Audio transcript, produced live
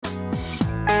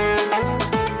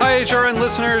HRN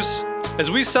listeners.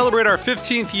 As we celebrate our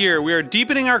 15th year, we are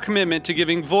deepening our commitment to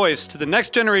giving voice to the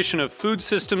next generation of food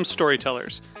systems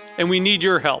storytellers, and we need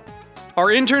your help. Our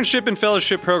internship and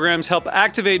fellowship programs help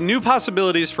activate new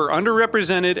possibilities for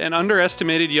underrepresented and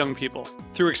underestimated young people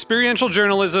through experiential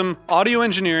journalism, audio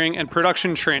engineering, and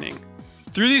production training.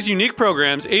 Through these unique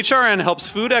programs, HRN helps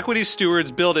food equity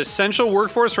stewards build essential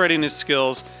workforce readiness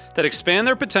skills that expand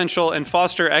their potential and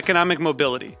foster economic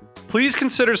mobility. Please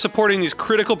consider supporting these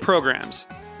critical programs.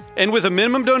 And with a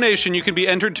minimum donation, you can be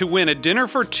entered to win a dinner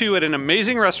for two at an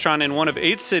amazing restaurant in one of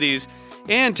 8 cities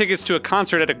and tickets to a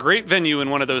concert at a great venue in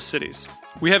one of those cities.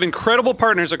 We have incredible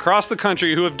partners across the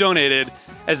country who have donated,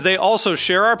 as they also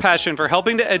share our passion for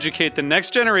helping to educate the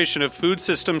next generation of food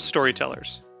systems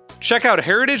storytellers. Check out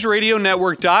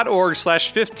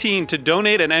heritageradionetwork.org/15 to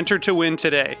donate and enter to win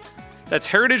today. That's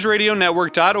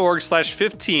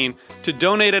heritageradionetwork.org/15 to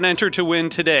donate and enter to win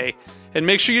today. And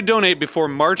make sure you donate before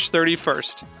March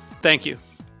 31st. Thank you.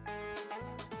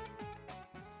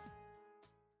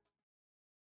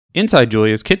 Inside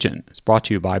Julia's Kitchen is brought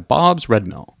to you by Bob's Red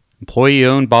Mill.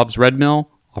 Employee-owned Bob's Red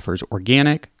Mill offers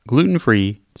organic,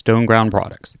 gluten-free, stone-ground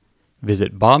products.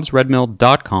 Visit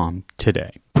bobsredmill.com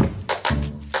today.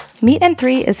 Meat and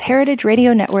 3 is Heritage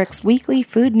Radio Network's weekly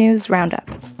food news roundup.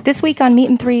 This week on Meat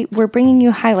and 3, we're bringing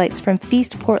you highlights from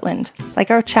Feast Portland,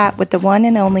 like our chat with the one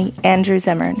and only Andrew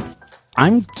Zimmern.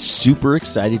 I'm super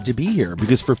excited to be here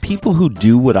because for people who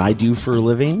do what I do for a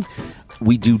living,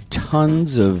 we do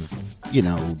tons of,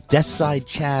 desk side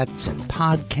chats and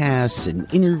podcasts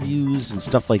and interviews and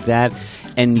stuff like that.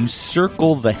 And you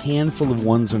circle the handful of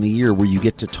ones in a year where you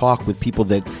get to talk with people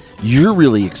that you're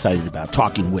really excited about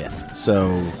talking with.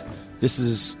 So this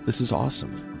is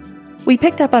awesome. We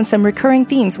picked up on some recurring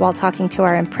themes while talking to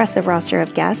our impressive roster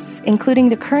of guests, including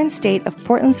the current state of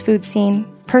Portland's food scene,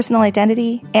 personal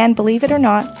identity, and, believe it or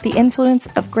not, the influence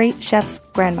of great chefs'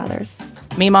 grandmothers.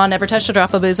 Meemaw never touched a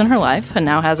drop of booze in her life and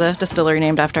now has a distillery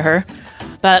named after her.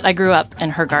 But I grew up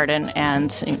in her garden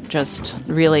and just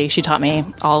really, she taught me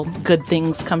all good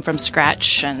things come from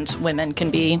scratch and women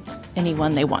can be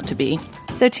anyone they want to be.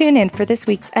 So tune in for this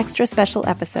week's extra special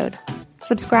episode.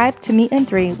 Subscribe to Meat and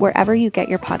 3 wherever you get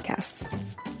your podcasts.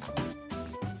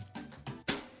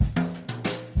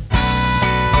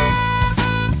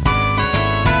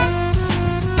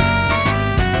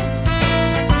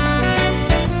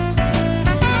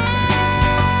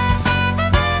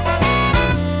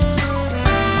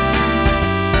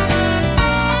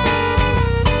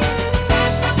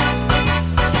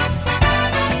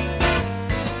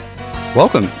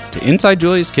 Welcome to Inside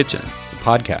Julia's Kitchen, the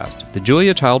podcast of the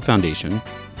Julia Child Foundation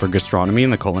for Gastronomy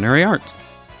and the Culinary Arts.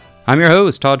 I'm your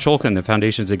host, Todd Shulkin, the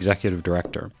Foundation's Executive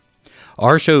Director.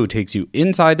 Our show takes you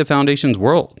inside the Foundation's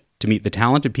world to meet the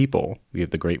talented people we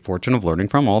have the great fortune of learning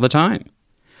from all the time.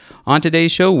 On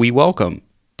today's show, we welcome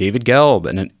David Gelb,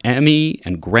 an Emmy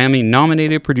and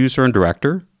Grammy-nominated producer and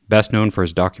director, best known for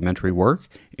his documentary work,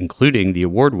 including the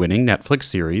award-winning Netflix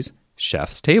series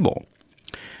Chef's Table.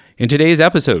 In today's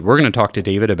episode, we're going to talk to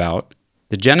David about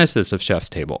the genesis of Chef's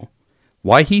Table,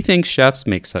 why he thinks chefs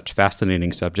make such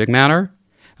fascinating subject matter,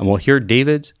 and we'll hear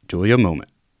David's Julia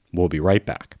moment. We'll be right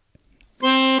back.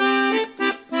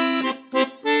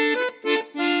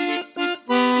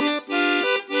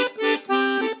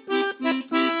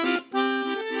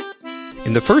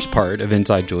 In the first part of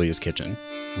Inside Julia's Kitchen,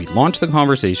 we launch the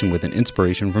conversation with an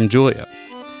inspiration from Julia.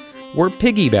 We're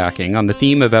piggybacking on the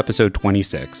theme of episode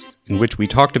 26, in which we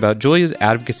talked about Julia's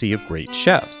advocacy of great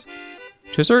chefs.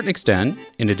 To a certain extent,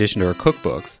 in addition to her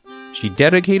cookbooks, she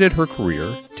dedicated her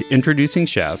career to introducing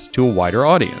chefs to a wider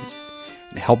audience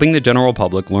and helping the general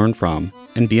public learn from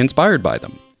and be inspired by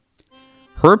them.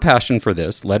 Her passion for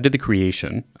this led to the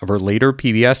creation of her later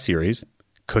PBS series,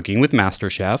 Cooking with Master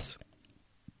Chefs,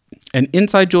 and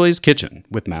Inside Julia's Kitchen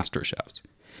with Master Chefs,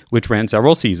 which ran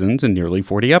several seasons and nearly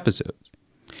 40 episodes.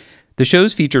 The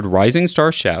shows featured rising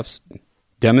star chefs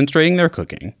demonstrating their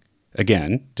cooking,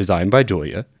 again, designed by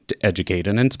Julia, to educate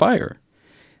and inspire.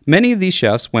 Many of these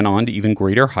chefs went on to even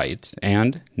greater heights,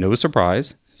 and, no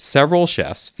surprise, several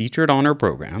chefs featured on her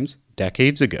programs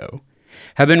decades ago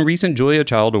have been recent Julia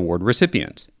Child Award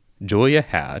recipients. Julia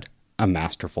had a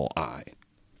masterful eye.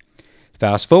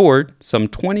 Fast forward some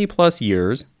 20-plus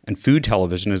years, and food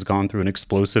television has gone through an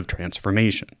explosive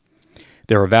transformation.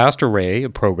 There are a vast array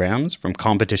of programs, from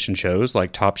competition shows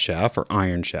like Top Chef or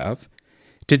Iron Chef,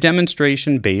 to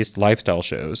demonstration-based lifestyle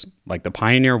shows like The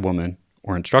Pioneer Woman,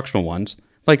 or instructional ones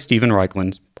like Stephen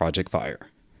Reichlin's Project Fire.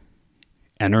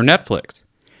 Enter Netflix,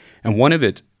 and one of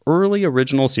its early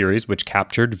original series which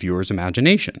captured viewers'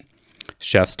 imagination.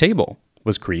 Chef's Table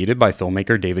was created by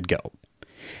filmmaker David Gelb.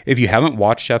 If you haven't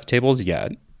watched Chef's Tables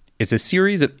yet, It's a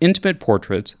series of intimate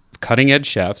portraits of cutting-edge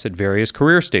chefs at various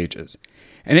career stages,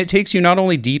 and it takes you not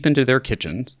only deep into their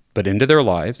kitchens, but into their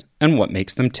lives and what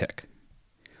makes them tick.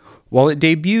 While it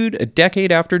debuted a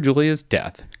decade after Julia's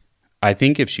death, I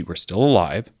think if she were still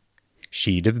alive,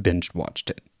 she'd have binge-watched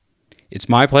it. It's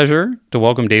my pleasure to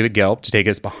welcome David Gelb to take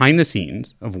us behind the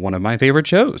scenes of one of my favorite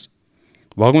shows.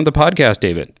 Welcome to the podcast,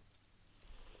 David.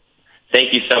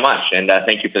 Thank you so much, and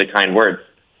thank you for the kind words.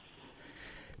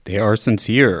 They are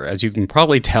sincere. As you can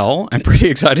probably tell, I'm pretty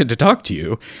excited to talk to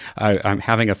you. I'm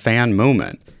having a fan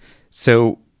moment.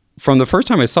 So from the first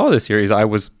time I saw this series, I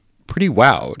was pretty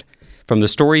wowed. From the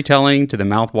storytelling to the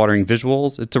mouth-watering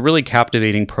visuals, it's a really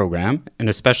captivating program, and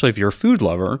especially if you're a food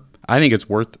lover, I think it's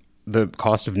worth the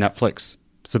cost of Netflix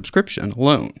subscription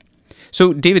alone.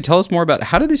 So, David, tell us more about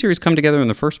how did the series come together in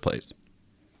the first place?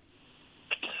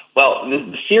 Well,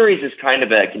 the series is kind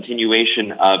of a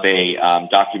continuation of a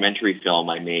documentary film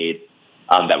I made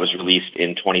that was released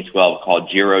in 2012 called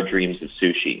Jiro Dreams of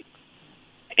Sushi.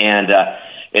 And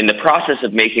in the process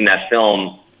of making that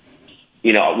film,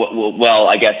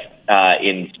 I guess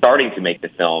in starting to make the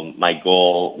film, my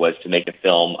goal was to make a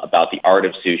film about the art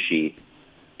of sushi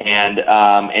and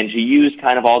to use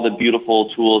kind of all the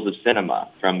beautiful tools of cinema,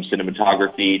 from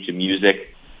cinematography to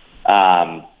music,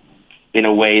 in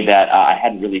a way that I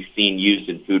hadn't really seen used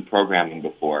in food programming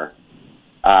before.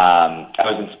 I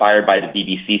was inspired by the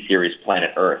BBC series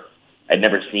Planet Earth. I'd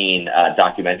never seen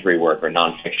documentary work or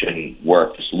nonfiction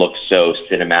work just look so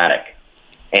cinematic.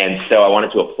 And so I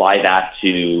wanted to apply that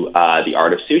to the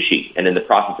art of sushi. And in the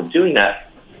process of doing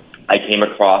that, I came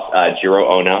across Jiro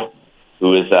Ono,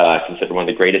 who is considered one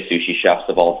of the greatest sushi chefs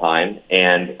of all time.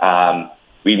 And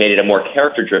we made it a more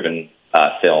character-driven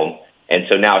film. And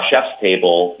so now Chef's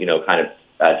Table, kind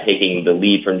of taking the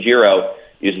lead from Jiro,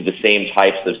 uses the same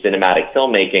types of cinematic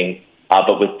filmmaking,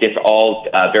 but with all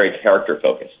very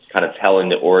character-focused, kind of telling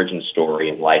the origin story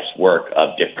and life's work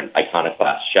of different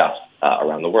iconoclast chefs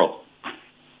around the world.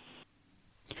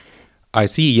 I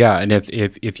see, yeah. And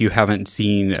if you haven't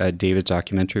seen David's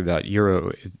documentary about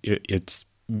Jiro, it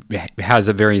has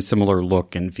a very similar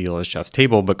look and feel as Chef's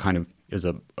Table, but kind of is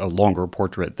a longer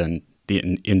portrait than the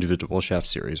individual chef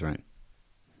series, right?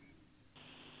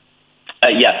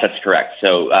 Yes, that's correct.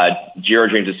 So Jiro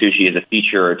Dreams of Sushi is a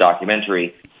feature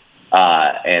documentary,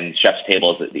 and Chef's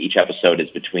Table, each episode is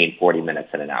between 40 minutes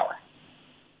and an hour.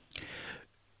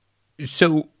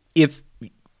 So if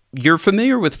you're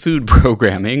familiar with food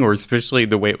programming, or especially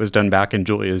the way it was done back in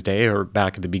Julia's day or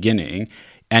back at the beginning,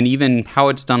 and even how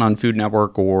it's done on Food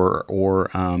Network or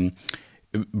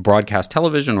broadcast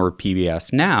television or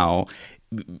PBS now,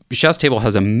 Chef's Table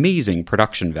has amazing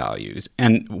production values.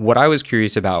 And what I was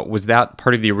curious about, was that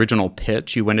part of the original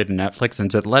pitch? You went into Netflix and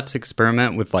said, let's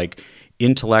experiment with like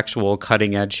intellectual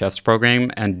cutting edge chef's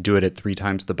program and do it at 3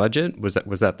 times the budget. Was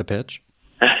that the pitch?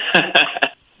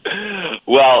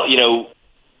 Well,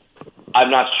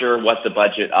 I'm not sure what the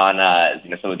budget on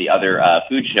some of the other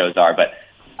food shows are, but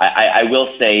I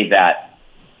will say that,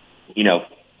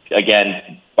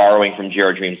 again, borrowing from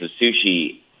Jiro Dreams of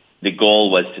Sushi, the goal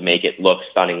was to make it look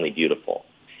stunningly beautiful.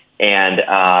 And,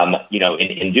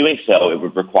 in doing so, it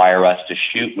would require us to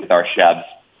shoot with our chefs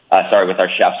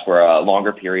for a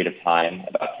longer period of time,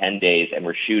 about 10 days, and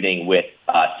we're shooting with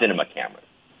cinema cameras.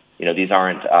 These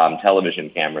aren't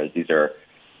television cameras. These are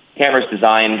cameras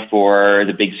designed for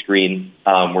the big screen.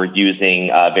 We're using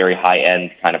very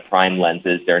high-end kind of prime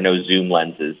lenses. There are no zoom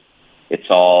lenses. It's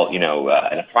all, and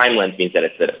a prime lens means that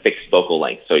it's at a fixed focal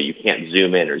length, so you can't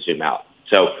zoom in or zoom out.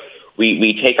 So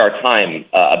we take our time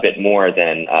a bit more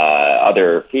than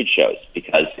other food shows,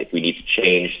 because if we need to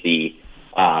change the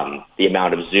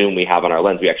amount of zoom we have on our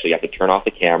lens, we actually have to turn off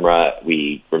the camera,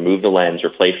 we remove the lens,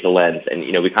 replace the lens, and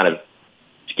we kind of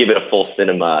give it a full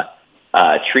cinema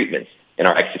treatment in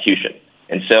our execution.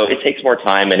 And so it takes more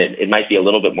time, and it might be a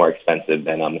little bit more expensive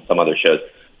than some other shows,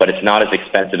 but it's not as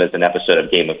expensive as an episode of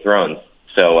Game of Thrones.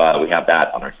 So we have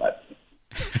that on our side.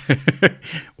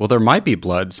 Well, there might be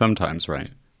blood sometimes, right?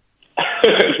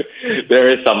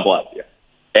 There is some blood, yeah.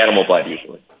 Animal blood,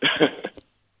 usually.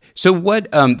 So what,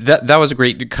 that was a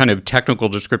great kind of technical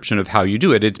description of how you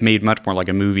do it. It's made much more like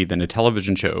a movie than a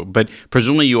television show. But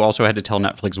presumably you also had to tell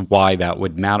Netflix why that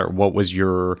would matter. What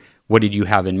did you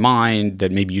have in mind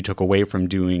that maybe you took away from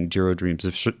doing Jiro Dreams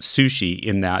of Sushi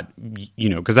in that,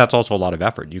 because that's also a lot of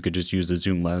effort. You could just use a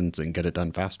zoom lens and get it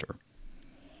done faster.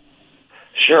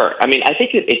 Sure. I mean, I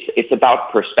think it's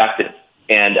about perspective.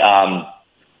 And,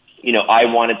 I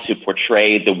wanted to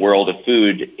portray the world of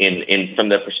food in from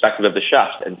the perspective of the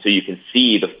chefs. And so you can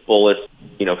see the fullest,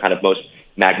 kind of most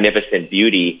magnificent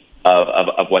beauty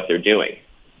of what they're doing.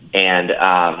 And,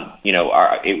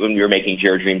 when we were making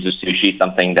Jiro Dreams of Sushi,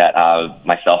 something that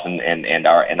myself and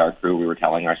our crew, we were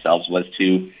telling ourselves was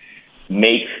to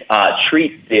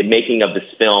treat the making of this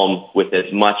film with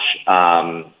as much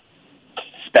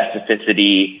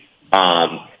specificity,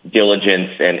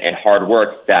 diligence, and hard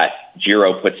work that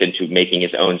Jiro puts into making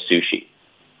his own sushi.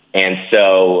 And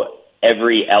so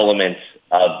every element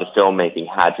of the filmmaking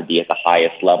had to be at the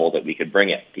highest level that we could bring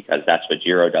it, because that's what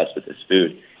Jiro does with his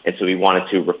food. And so we wanted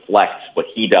to reflect what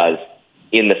he does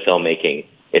in the filmmaking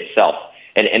itself.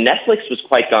 And Netflix was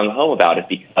quite gung-ho about it,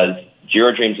 because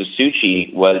Jiro Dreams of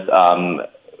Sushi was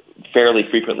fairly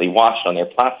frequently watched on their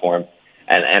platform.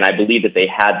 And I believe that they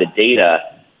had the data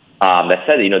that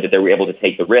said, that they were able to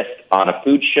take the risk on a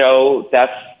food show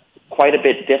that's quite a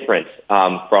bit different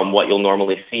from what you'll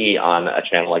normally see on a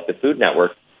channel like the Food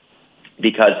Network,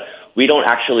 because we don't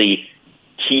actually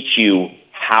teach you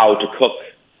how to cook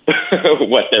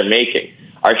what they're making.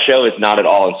 Our show is not at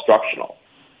all instructional.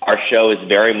 Our show is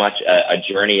very much a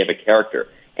journey of a character.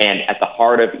 And at the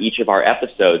heart of each of our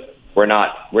episodes, we're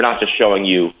not just showing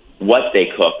you what they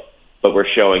cook, but we're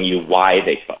showing you why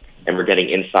they cook. And we're getting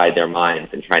inside their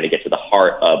minds and trying to get to the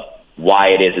heart of why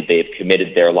it is that they've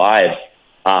committed their lives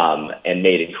and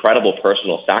made incredible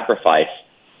personal sacrifice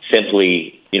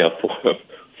simply,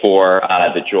 for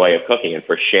the joy of cooking and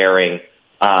for sharing,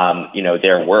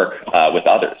 their work with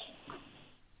others.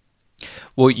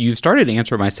 Well, you started to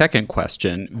answer my second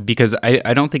question, because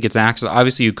I don't think it's accident.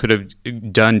 Obviously, you could have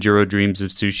done Jiro Dreams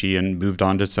of Sushi and moved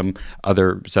on to some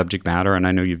other subject matter, and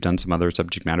I know you've done some other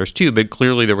subject matters too, but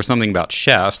clearly there was something about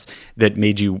chefs that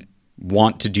made you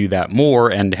want to do that more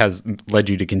and has led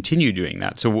you to continue doing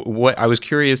that. So I was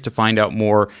curious to find out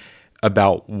more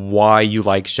about why you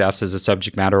like chefs as a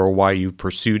subject matter, or why you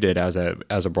pursued it as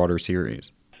a broader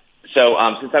series. So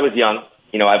since I was young,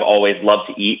 I've always loved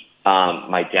to eat.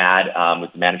 My dad was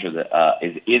the manager of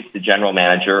is the general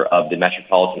manager of the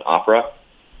Metropolitan Opera,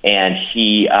 and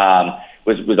he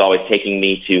was always taking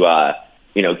me to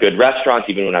good restaurants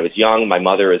even when I was young. My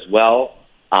mother as well.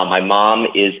 My mom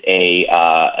is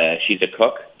she's a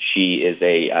cook. She is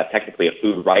technically a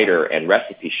food writer and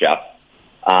recipe chef,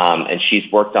 and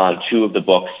she's worked on two of the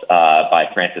books by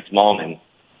Francis Mallman,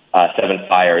 Seven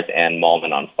Fires and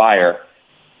Mallman on Fire.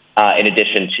 In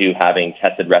addition to having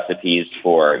tested recipes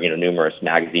for numerous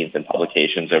magazines and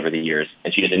publications over the years.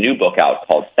 And she has a new book out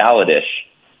called Saladish,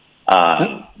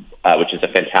 which is a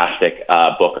fantastic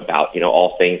book about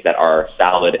all things that are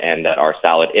salad and that are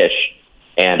salad-ish.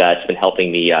 And it's been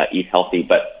helping me eat healthy.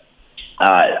 But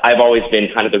I've always been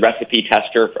kind of the recipe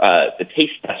tester, the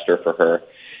taste tester for her.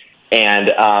 And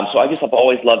so I guess I've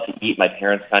always loved to eat. My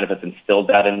parents kind of have instilled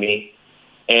that in me.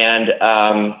 And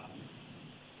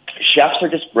chefs are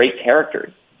just great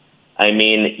characters. I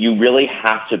mean, you really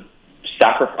have to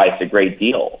sacrifice a great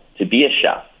deal to be a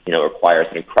chef. It requires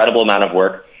an incredible amount of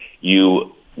work.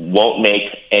 You won't make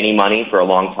any money for a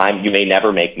long time. You may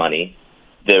never make money.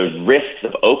 The risks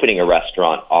of opening a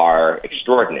restaurant are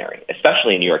extraordinary,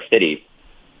 especially in New York City.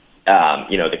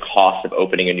 The cost of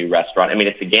opening a new restaurant,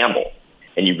 it's a gamble.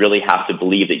 And you really have to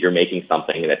believe that you're making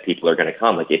something and that people are going to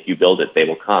come. Like, if you build it, they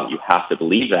will come. You have to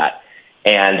believe that.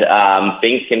 And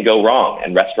things can go wrong,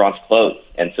 and restaurants close.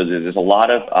 And so there's a lot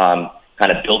of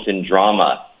kind of built-in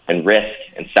drama and risk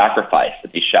and sacrifice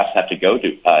that these chefs have to go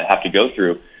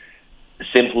through,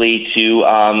 simply to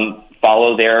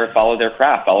follow their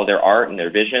craft, follow their art and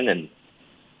their vision. And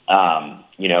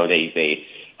they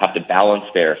have to balance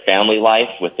their family life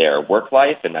with their work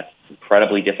life, and that's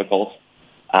incredibly difficult.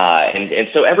 And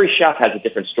so every chef has a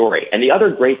different story. And the other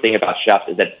great thing about chefs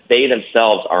is that they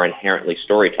themselves are inherently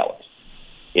storytellers.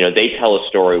 They tell a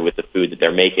story with the food that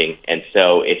they're making, and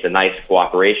so it's a nice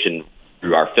cooperation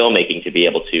through our filmmaking to be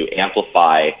able to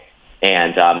amplify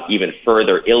and even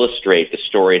further illustrate the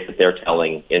stories that they're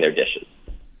telling in their dishes.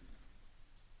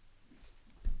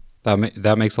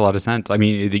 That makes a lot of sense.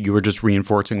 You were just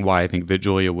reinforcing why I think that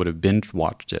Julia would have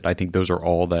binge-watched it. I think those are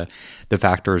all the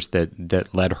factors that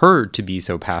led her to be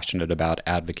so passionate about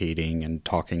advocating and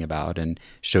talking about and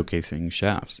showcasing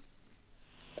chefs.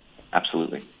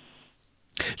 Absolutely.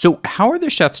 So how are the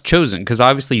chefs chosen? Because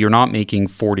obviously you're not making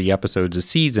 40 episodes a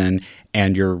season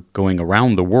and you're going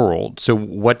around the world. So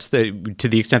to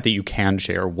the extent that you can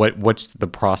share, what's the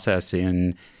process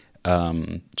in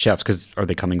chefs? Because are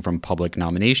they coming from public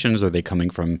nominations? Are they coming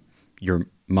from your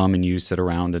mom and you sit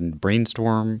around and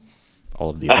brainstorm? All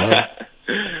of the above?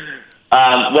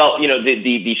 Well,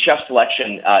 the chef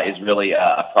selection is really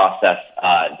a process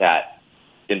that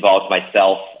involves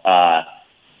myself,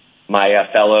 my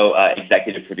fellow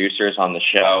executive producers on the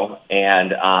show,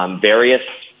 and various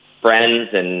friends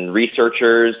and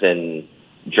researchers and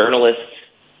journalists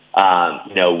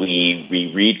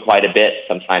We read quite a bit.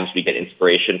 Sometimes we get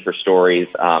inspiration for stories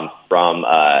from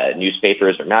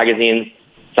newspapers or magazines.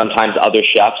 Sometimes other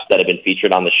chefs that have been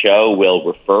featured on the show will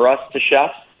refer us to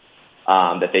chefs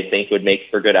that they think would make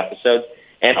for good episodes.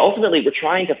 And ultimately, we're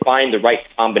trying to find the right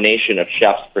combination of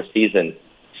chefs per season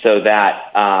so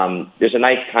that there's a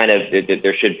nice kind of,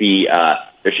 there should be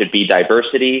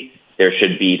diversity. There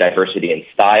should be diversity in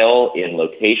style, in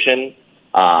location,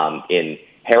 in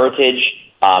heritage.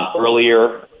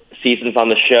 Earlier seasons on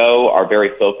the show are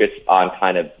very focused on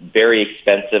kind of very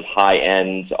expensive,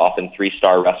 high-end, often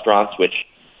 3-star restaurants, which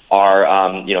are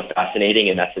fascinating,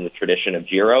 and that's in the tradition of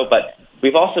Jiro. But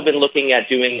we've also been looking at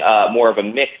doing more of a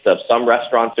mix of some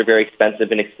restaurants are very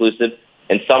expensive and exclusive,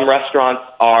 and some restaurants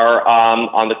are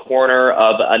on the corner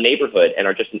of a neighborhood and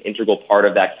are just an integral part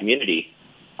of that community.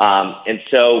 And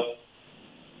so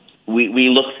we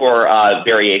look for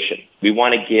variation. We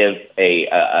want to give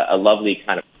a lovely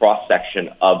kind of cross-section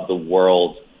of the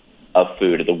world of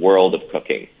food, of the world of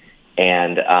cooking.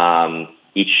 And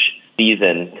each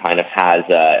season kind of has,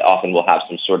 often we'll have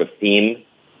some sort of theme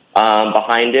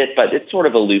behind it, but it's sort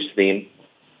of a loose theme.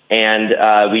 And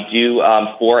we do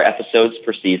 4 episodes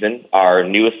per season. Our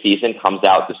newest season comes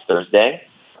out this Thursday.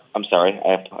 I'm sorry,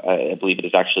 I believe it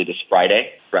is actually this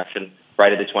Friday. Correction,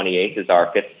 Friday the 28th is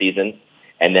our 5th season.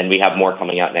 And then we have more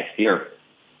coming out next year.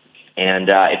 And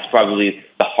it's probably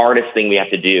the hardest thing we have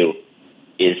to do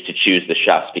is to choose the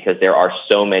chefs, because there are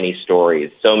so many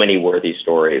stories, so many worthy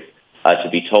stories to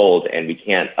be told, and we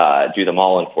can't do them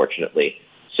all, unfortunately.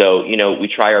 So, we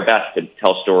try our best to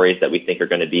tell stories that we think are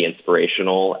going to be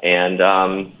inspirational and,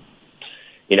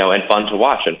 and fun to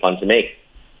watch and fun to make.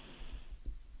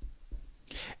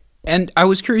 And I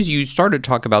was curious, you started to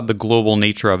talk about the global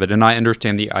nature of it, and I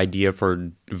understand the idea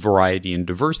for variety and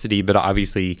diversity, but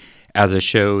obviously as a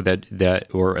show that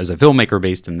or as a filmmaker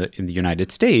based in the United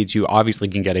States, you obviously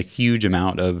can get a huge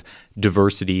amount of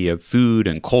diversity of food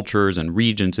and cultures and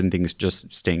regions and things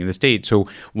just staying in the States. So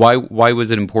why was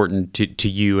it important to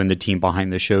you and the team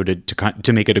behind the show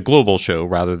to make it a global show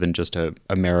rather than just a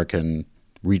American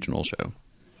regional show?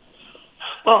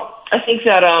 Well, I think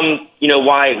that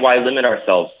why limit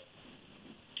ourselves?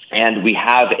 And we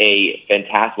have a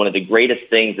fantastic, one of the greatest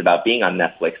things about being on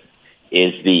Netflix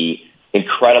is the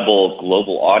incredible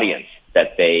global audience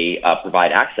that they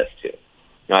provide access to.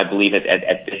 I believe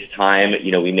at this time,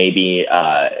 we may be,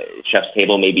 Chef's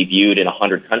Table may be viewed in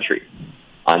 100 countries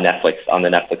on Netflix, on the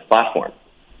Netflix platform,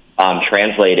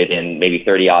 translated in maybe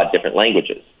 30-odd different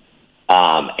languages.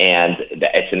 And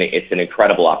it's an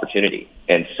incredible opportunity.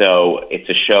 And so it's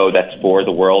a show that's for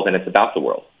the world and it's about the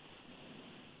world.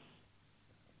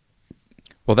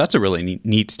 Well, that's a really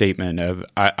neat statement of,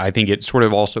 I think it's sort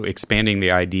of also expanding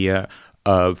the idea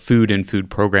of food and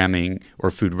food programming or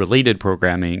food-related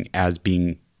programming as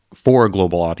being for a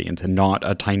global audience and not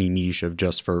a tiny niche of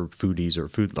just for foodies or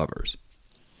food lovers.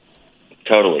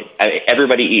 Totally.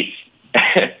 Everybody eats.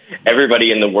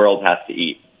 Everybody in the world has to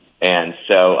eat. And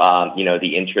so,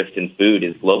 the interest in food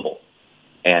is global.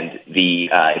 And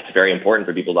it's very important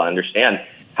for people to understand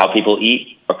how people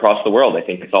eat across the world. I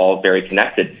think it's all very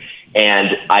connected. And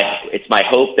it's my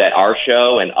hope that our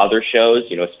show and other shows,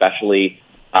 especially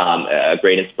a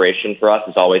great inspiration for us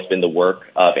has always been the work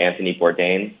of Anthony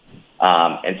Bourdain,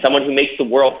 and someone who makes the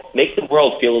world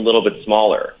feel a little bit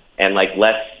smaller and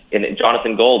less. And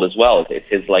Jonathan Gold as well. It's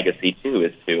his legacy too,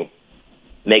 is to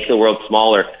make the world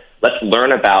smaller. Let's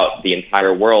learn about the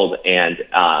entire world, and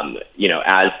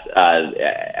as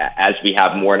we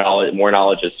have more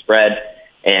knowledge is spread.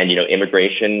 And,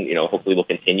 immigration, hopefully will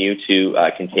continue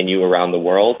around the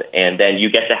world. And then you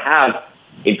get to have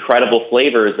incredible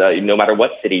flavors. No matter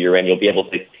what city you're in, you'll be able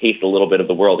to taste a little bit of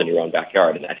the world in your own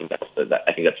backyard. And I think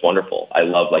that's wonderful. I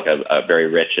love a very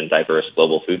rich and diverse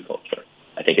global food culture.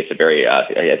 I think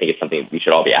it's something we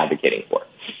should all be advocating for.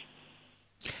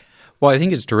 Well, I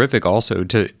think it's terrific also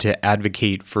to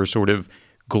advocate for sort of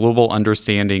global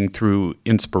understanding through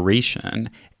inspiration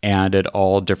and at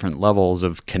all different levels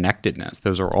of connectedness.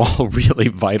 Those are all really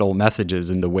vital messages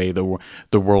in the way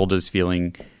the world is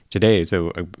feeling today.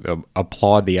 So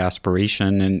applaud the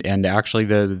aspiration and actually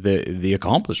the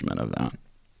accomplishment of that.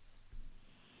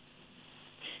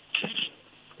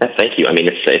 Thank you. I mean,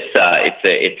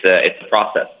 it's a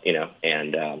process,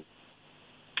 and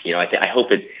I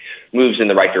hope it moves in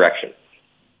the right direction.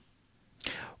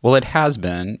 Well, it has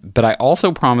been, but I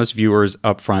also promised viewers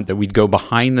up front that we'd go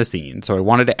behind the scenes. So I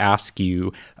wanted to ask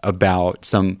you about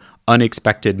some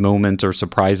unexpected moments or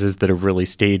surprises that have really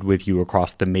stayed with you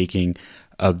across the making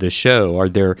of the show? Are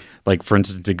there, like, for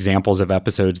instance, examples of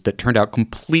episodes that turned out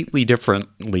completely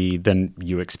differently than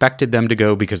you expected them to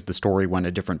go because the story went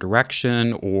a different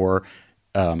direction, or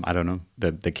I don't know,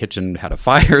 the kitchen had a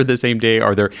fire the same day?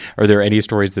 Are there any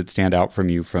stories that stand out from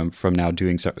you from now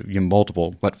doing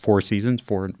multiple, 4 or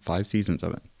 5 seasons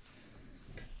of it?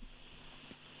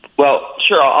 Well,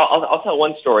 sure. I'll tell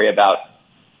one story about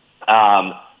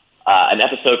an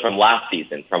episode from last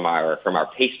season, from our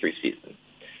pastry season,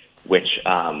 which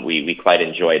we quite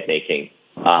enjoyed making.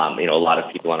 A lot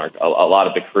of people a lot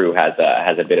of the crew has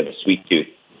a bit of a sweet tooth,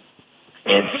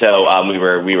 and so we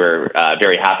were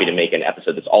very happy to make an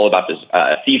episode that's all about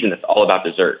a season that's all about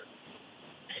dessert.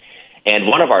 And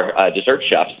one of our dessert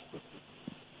chefs,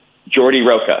 Jordi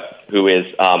Roca, who is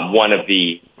one of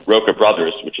the Roca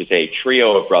brothers, which is a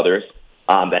trio of brothers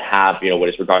that have, what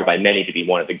is regarded by many to be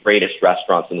one of the greatest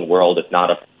restaurants in the world, if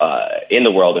not of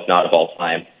all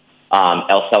time.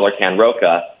 El Cellar Can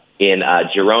Roca in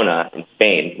Girona, in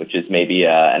Spain, which is maybe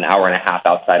an hour and a half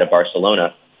outside of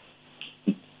Barcelona.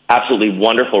 Absolutely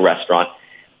wonderful restaurant.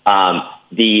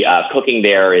 The cooking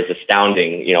there is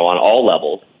astounding, on all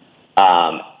levels,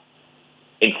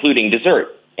 including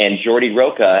dessert. And Jordi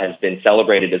Roca has been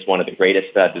celebrated as one of the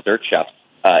greatest dessert chefs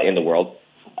in the world.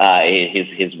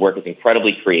 His work is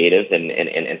incredibly creative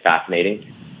and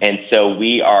fascinating. And so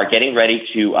we are getting ready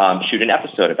to shoot an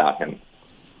episode about him.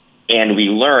 And we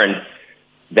learn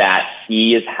that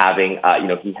he is having,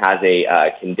 he has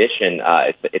a condition.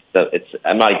 I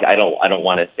don't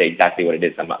want to say exactly what it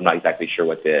is. I'm not exactly sure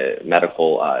what the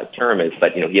medical term is,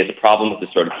 but he has a problem with the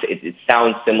sort of. It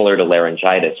sounds similar to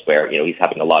laryngitis, where he's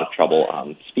having a lot of trouble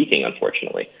speaking,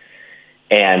 unfortunately.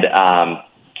 And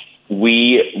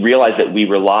we realize that we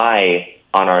rely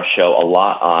on our show a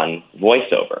lot on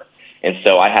voiceover. And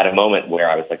so I had a moment where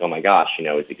I was like, oh my gosh,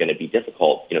 is it going to be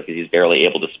difficult? Because he's barely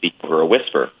able to speak over a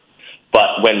whisper.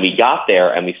 But when we got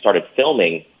there and we started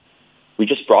filming, we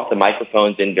just brought the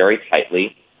microphones in very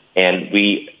tightly, and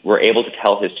we were able to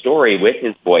tell his story with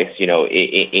his voice, in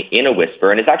a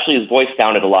whisper. And it's actually, his voice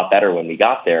sounded a lot better when we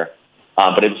got there,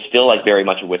 but it was still like very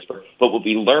much a whisper. But what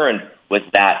we learned was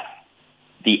that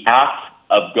the act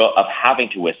of having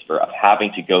to whisper, of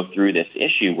having to go through this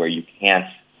issue where you can't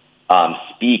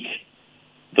speak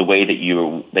the way that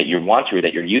you want to, or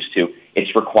that you're used to,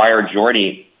 it's required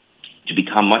Jordi to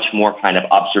become much more kind of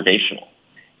observational,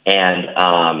 and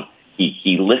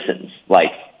he listens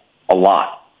like a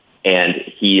lot, and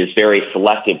he is very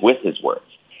selective with his words,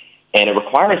 and it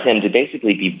requires him to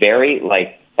basically be very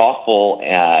thoughtful,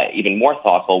 even more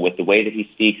thoughtful with the way that he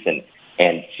speaks and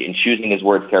choosing his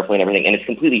words carefully and everything. And it's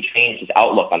completely changed his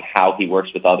outlook on how he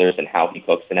works with others and how he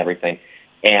cooks and everything.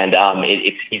 And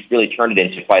he's really turned it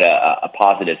into quite a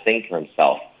positive thing for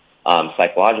himself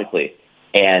psychologically.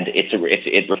 And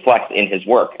it reflects in his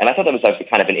work. And I thought that was actually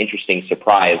kind of an interesting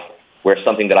surprise, where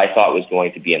something that I thought was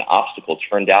going to be an obstacle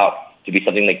turned out to be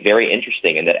something very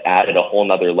interesting, and that added a whole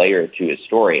nother layer to his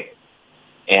story.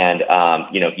 And,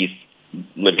 he's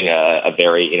living a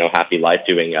very, happy life,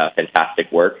 doing fantastic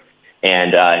work.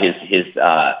 And his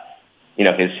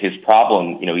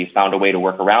problem, he's found a way to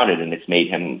work around it, and it's made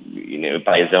him,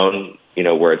 by his own,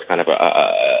 words, kind of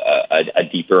a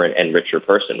deeper and richer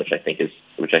person, which I think is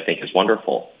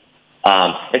wonderful.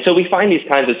 And so we find these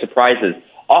kinds of surprises.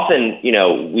 Often,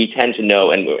 we tend to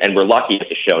know, and we're lucky at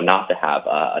the show not to have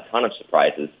a ton of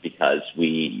surprises, because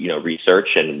we, research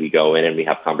and we go in and we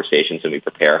have conversations and we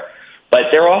prepare.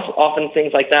 But there are also often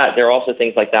things like that. There are also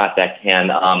things like that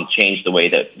can change the way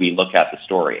that we look at the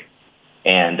story.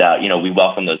 And, we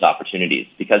welcome those opportunities,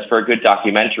 because for a good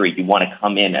documentary, you want to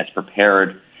come in as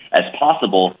prepared as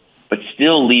possible, but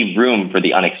still leave room for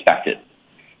the unexpected.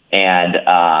 And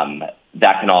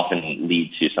that can often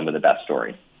lead to some of the best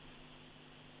stories.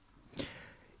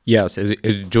 Yes, as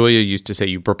Julia used to say,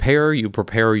 you prepare,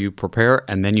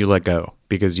 and then you let go,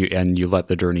 because you let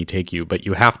the journey take you. But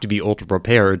you have to be ultra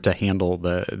prepared to handle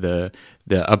the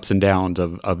ups and downs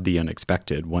of the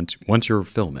unexpected once you're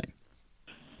filming.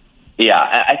 Yeah,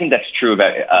 I think that's true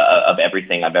of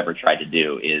everything I've ever tried to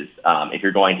do. Is if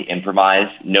you're going to improvise,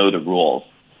 know the rules.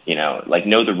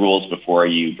 Know the rules before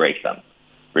you break them.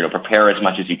 Prepare as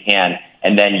much as you can,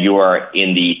 and then you're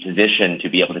in the position to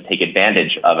be able to take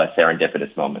advantage of a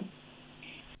serendipitous moment.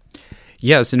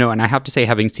 Yes, and I have to say,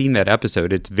 having seen that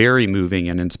episode, it's very moving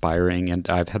and inspiring, and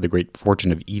I've had the great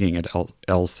fortune of eating at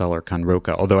El Cellar Can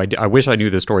Roca, although I wish I knew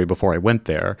the story before I went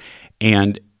there.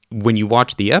 And when you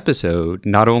watch the episode,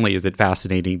 not only is it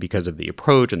fascinating because of the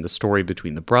approach and the story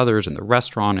between the brothers and the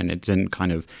restaurant, and it's in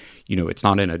kind of, it's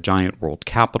not in a giant world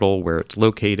capital where it's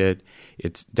located.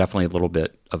 It's definitely a little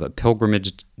bit of a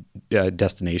pilgrimage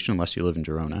destination unless you live in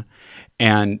Girona.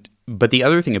 But the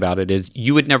other thing about it is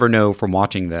you would never know from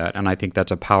watching that, and I think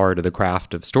that's a power to the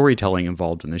craft of storytelling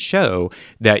involved in the show,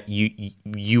 that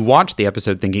you watch the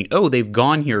episode thinking, oh, they've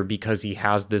gone here because he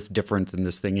has this difference in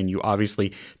this thing, and you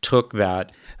obviously took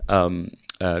that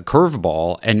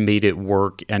curveball and made it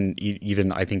work, and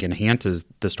even I think enhances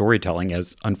the storytelling,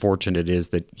 as unfortunate it is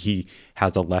that he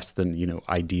has a less than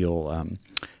ideal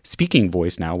speaking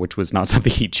voice now, which was not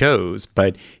something he chose,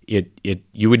 but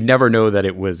you would never know that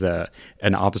it was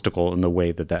an obstacle in the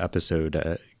way that the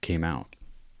episode came out.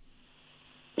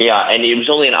 Yeah, and it was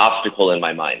only an obstacle in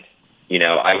my mind.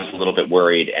 I was a little bit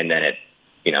worried, and then it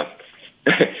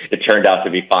it turned out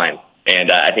to be fine.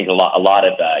 And I think a lot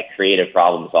of creative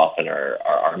problems often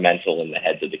are mental in the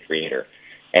heads of the creator,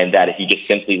 and that if you just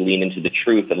simply lean into the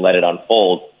truth and let it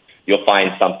unfold, you'll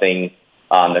find something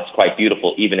that's quite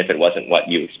beautiful, even if it wasn't what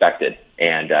you expected.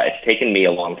 And it's taken me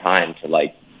a long time to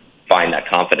find that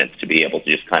confidence to be able to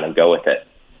just kind of go with it.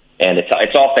 And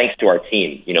it's all thanks to our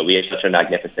team. We have such a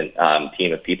magnificent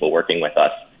team of people working with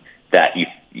us that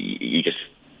you just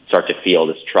start to feel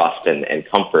this trust and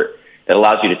comfort that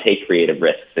allows you to take creative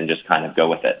risks and just kind of go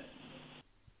with it.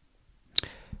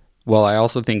 Well, I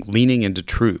also think leaning into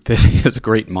truth is a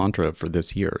great mantra for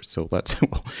this year. So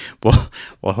well,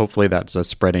 hopefully that's a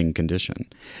spreading condition.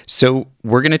 So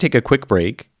we're going to take a quick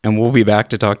break, and we'll be back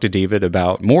to talk to David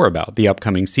more about the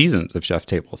upcoming seasons of Chef's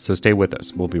Table. So stay with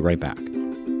us. We'll be right back.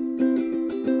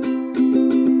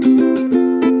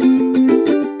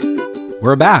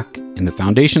 We're back in the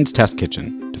Foundation's test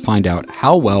kitchen to find out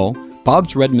how well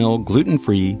Bob's Red Mill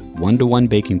gluten-free 1-to-1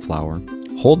 baking flour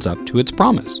holds up to its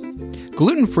promise.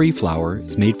 Gluten-free flour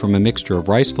is made from a mixture of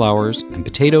rice flours and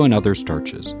potato and other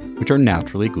starches, which are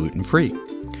naturally gluten-free.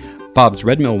 Bob's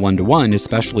Red Mill 1-to-1 is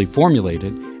specially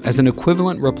formulated as an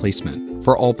equivalent replacement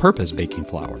for all-purpose baking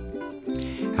flour.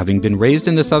 Having been raised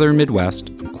in the southern Midwest,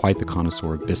 I'm quite the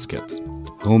connoisseur of biscuits.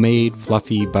 Homemade,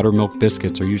 fluffy buttermilk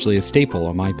biscuits are usually a staple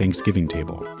on my Thanksgiving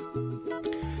table.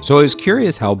 So I was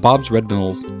curious how Bob's Red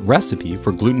Mill's recipe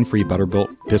for gluten-free buttermilk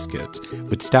biscuits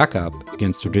would stack up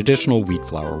against the traditional wheat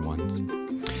flour ones.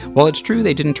 While it's true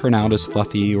they didn't turn out as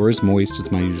fluffy or as moist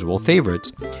as my usual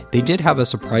favorites, they did have a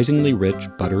surprisingly rich,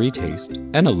 buttery taste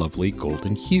and a lovely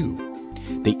golden hue.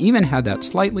 They even had that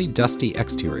slightly dusty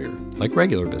exterior, like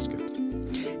regular biscuits.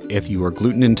 If you are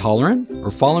gluten intolerant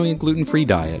or following a gluten-free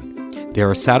diet, they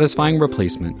are a satisfying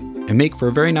replacement and make for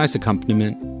a very nice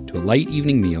accompaniment to a light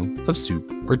evening meal of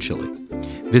soup or chili.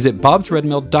 Visit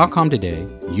bobsredmill.com today.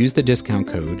 Use the discount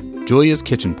code Julia's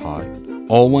Kitchen Pod,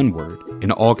 all one word,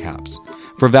 in all caps,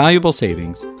 for valuable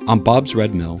savings on Bob's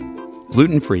Red Mill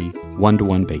gluten-free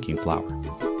 1-to-1 baking flour.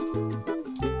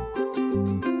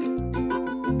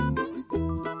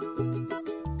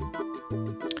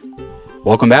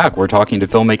 Welcome back. We're talking to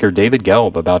filmmaker David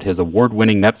Gelb about his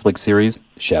award-winning Netflix series,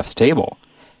 Chef's Table.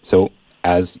 So,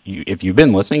 if you've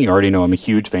been listening, you already know I'm a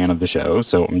huge fan of the show,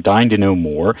 so I'm dying to know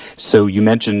more. So you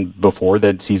mentioned before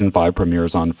that season 5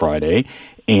 premieres on Friday,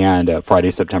 and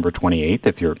Friday, September 28th,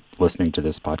 if you're listening to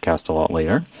this podcast a lot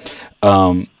later.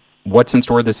 What's in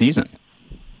store this season?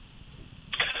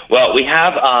 Well, we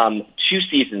have 2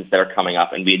 seasons that are coming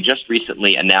up, and we had just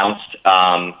recently announced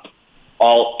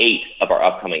all 8 of our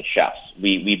upcoming chefs.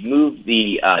 We've moved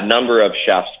the number of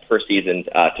chefs per season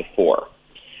to 4.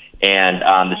 And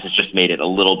this has just made it a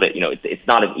little bit, it's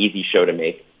not an easy show to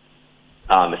make,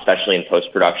 especially in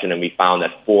post-production. And we found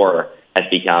that 4 has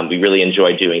become, we really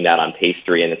enjoy doing that on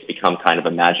pastry, and it's become kind of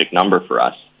a magic number for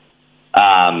us.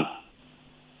 And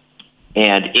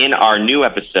in our new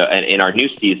episode, and in our new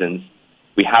seasons,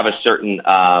 we have a certain,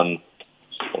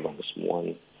 hold on this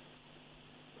one.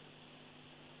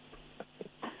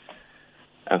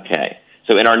 Okay.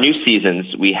 So in our new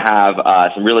seasons, we have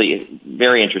some really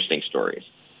very interesting stories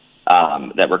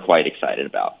that we're quite excited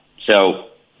about. So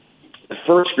the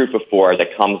first group of 4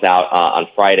 that comes out on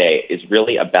Friday is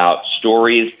really about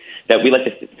stories that we like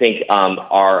to think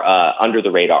are under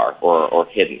the radar or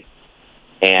hidden.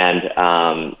 And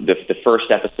the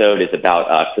first episode is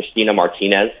about Christina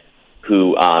Martinez,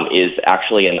 who is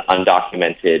actually an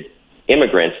undocumented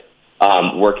immigrant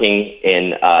working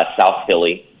in South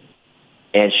Philly.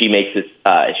 And she makes this,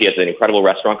 she has an incredible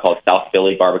restaurant called South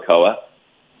Philly Barbacoa.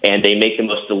 And they make the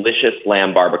most delicious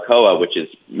lamb barbacoa, which is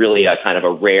really a kind of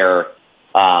a rare,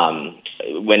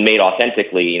 when made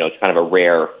authentically, it's kind of a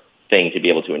rare thing to be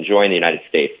able to enjoy in the United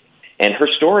States. And her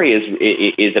story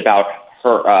is about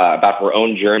her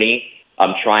own journey,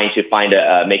 trying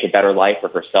to make a better life for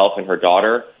herself and her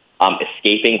daughter,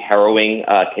 escaping harrowing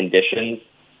conditions,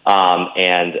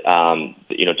 and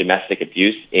domestic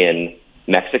abuse in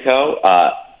Mexico.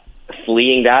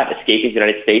 fleeing that, escaping to the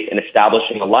United States, and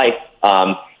establishing a life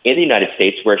in the United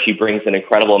States where she brings an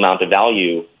incredible amount of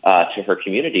value to her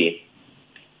community.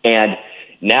 And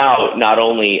now, not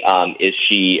only is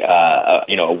she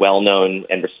a well-known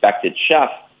and respected chef,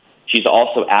 she's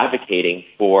also advocating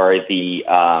for the,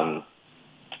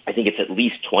 I think it's at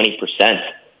least 20%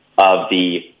 of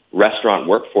the restaurant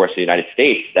workforce of the United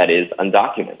States that is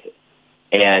undocumented.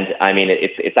 And I mean,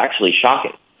 it's actually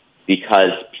shocking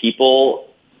because people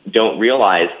don't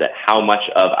realize that how much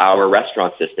of our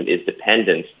restaurant system is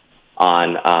dependent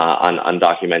on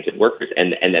undocumented workers,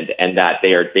 and that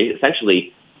they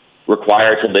essentially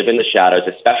required to live in the shadows,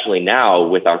 especially now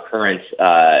with our current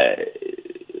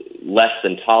less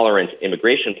than tolerant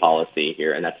immigration policy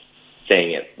here, and that's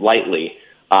saying it lightly.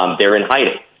 They're in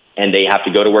hiding, and they have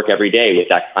to go to work every day with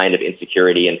that kind of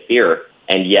insecurity and fear.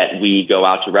 And yet we go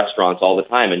out to restaurants all the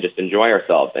time and just enjoy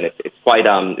ourselves, and it's quite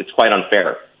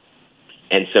unfair.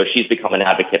 And so she's become an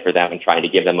advocate for them and trying to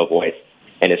give them a voice,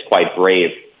 and is quite brave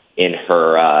in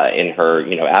her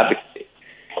advocacy.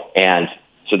 And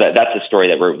so that's a story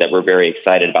that we're very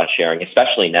excited about sharing,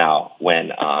 especially now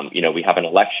when we have an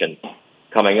election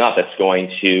coming up that's going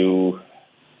to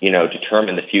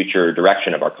determine the future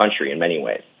direction of our country in many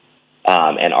ways.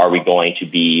 And are we going to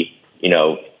be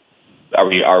are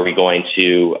we going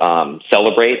to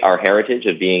celebrate our heritage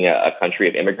of being a country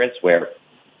of immigrants where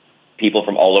people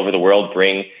from all over the world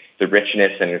bring the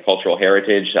richness and the cultural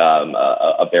heritage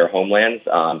of their homelands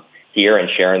here and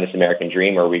share in this American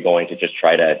dream, or are we going to just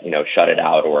try to shut it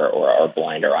out or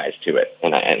blind our eyes to it?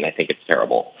 And I think it's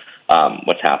terrible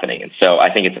what's happening. And so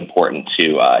I think it's important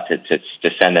to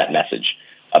send that message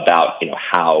about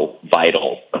how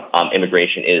vital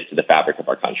immigration is to the fabric of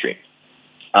our country.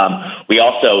 We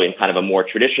also, in kind of a more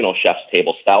traditional chef's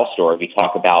table style story, we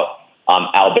talk about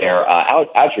Albert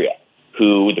Adria,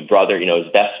 who the brother,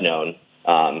 is best known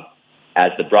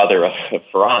as the brother of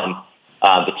Ferran.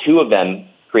 The two of them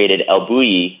created El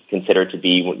Bulli, considered to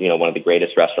be one of the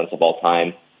greatest restaurants of all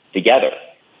time, together.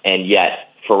 And yet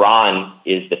Ferran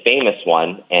is the famous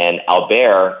one, and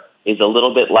Albert is a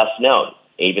little bit less known,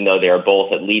 even though they are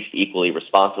both at least equally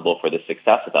responsible for the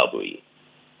success of El Bulli.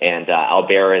 And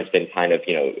Albert has been kind of,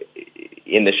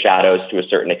 in the shadows to a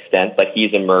certain extent, but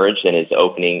he's emerged and is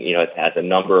opening, has a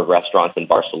number of restaurants in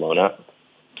Barcelona.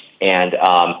 And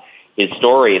his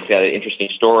story, it's got an interesting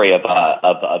story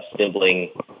of sibling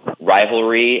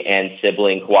rivalry and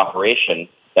sibling cooperation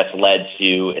that's led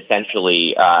to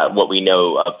essentially what we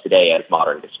know of today as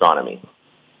modern gastronomy.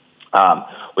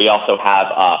 We also have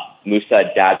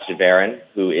Musa Dadseverin,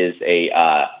 who is a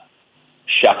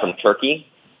chef from Turkey,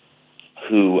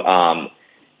 who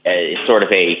is sort of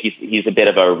he's a bit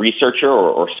of a researcher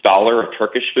or scholar of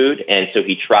Turkish food, and so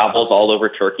he travels all over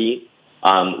Turkey,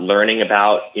 learning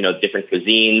about different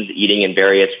cuisines, eating in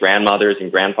various grandmothers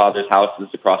and grandfathers' houses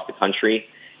across the country.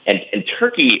 And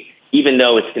Turkey, even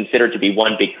though it's considered to be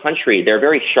one big country, there are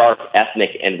very sharp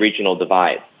ethnic and regional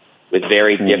divides with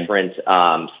very different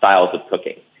styles of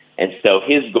cooking. And so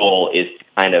his goal is to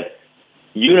kind of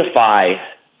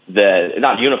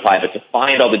but to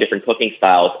find all the different cooking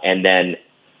styles and then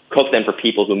cook them for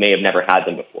people who may have never had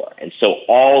them before. And so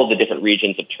all of the different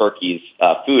regions of Turkey's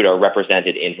food are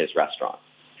represented in his restaurant,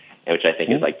 which I think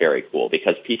is very cool,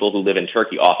 because people who live in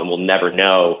Turkey often will never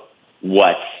know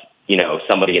what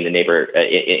somebody in the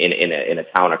in a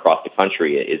town across the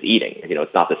country is eating.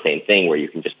 It's not the same thing where you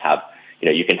can just have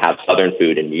you can have Southern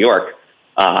food in New York.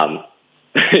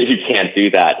 You can't do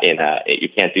that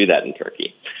in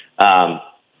Turkey.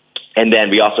 And then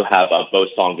we also have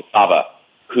Bosong Gustava,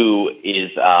 who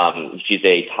is she's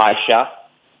a Thai chef.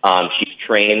 She's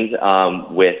trained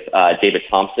with David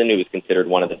Thompson, who is considered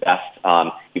one of the best,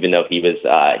 even though he's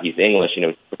English,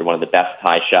 one of the best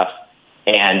Thai chefs.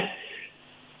 And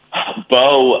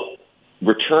Bo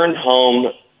returned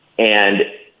home and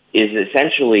is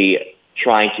essentially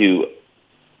trying to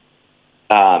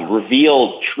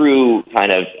reveal true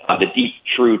kind of the deep,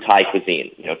 true Thai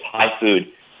cuisine. Thai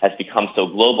food has become so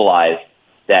globalized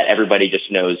that everybody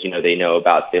just knows,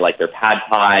 they like their pad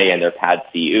thai and their pad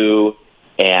see ew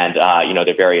and,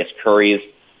 their various curries,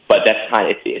 but that's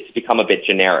it's become a bit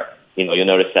generic. You'll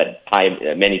notice that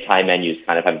many Thai menus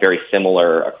kind of have very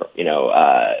similar,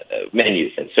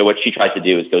 menus. And so what she tries to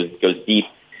do is goes deep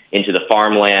into the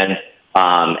farmland,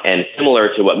 and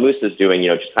similar to what Musa's doing,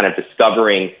 just kind of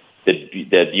discovering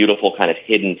the beautiful kind of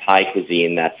hidden Thai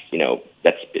cuisine that's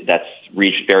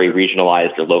very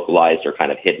regionalized or localized or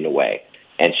kind of hidden away.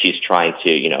 And she's trying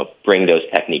to, bring those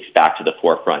techniques back to the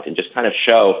forefront and just kind of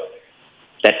show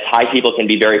that Thai people can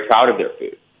be very proud of their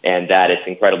food and that it's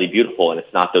incredibly beautiful, and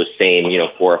it's not those same,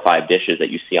 4 or 5 dishes that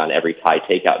you see on every Thai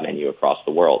takeout menu across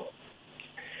the world.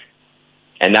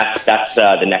 And that's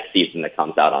the next season that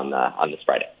comes out on this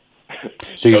Friday.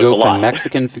 So you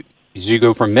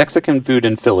go from Mexican food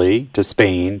in Philly to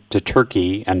Spain to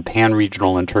Turkey and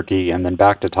pan-regional in Turkey and then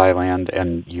back to Thailand,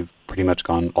 and you've pretty much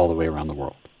gone all the way around the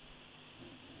world.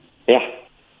 Yeah.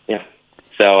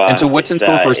 So what's in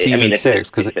store for season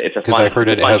 6? Because I heard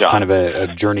it has kind of a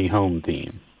journey home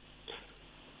theme.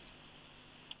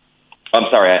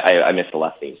 I'm sorry, I missed the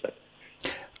last theme. So.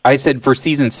 I said for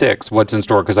season 6, what's in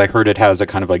store? Because I heard it has a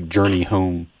kind of like journey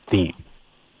home theme.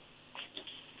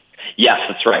 Yes,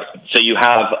 that's right. So you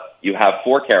have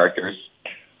 4 characters,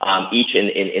 each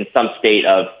in some state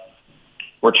of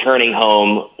returning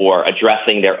home or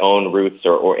addressing their own roots,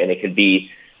 and it could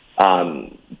be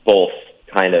both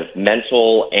kind of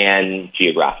mental and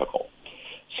geographical.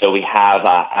 So we have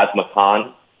Azma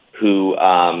Khan, who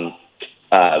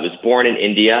was born in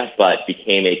India but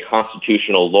became a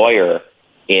constitutional lawyer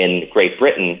in Great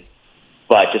Britain,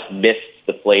 but just missed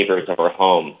the flavors of her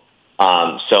home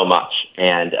so much.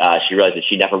 And she realized that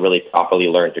she never really properly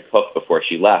learned to cook before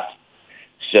she left.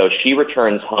 So she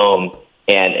returns home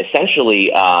and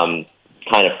essentially kind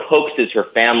of coaxes her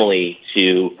family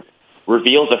to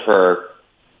reveal to her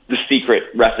the secret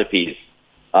recipes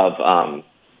of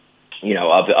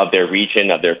their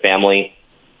region, of their family.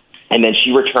 And then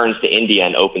she returns to India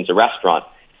and opens a restaurant.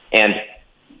 And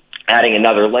adding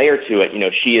another layer to it,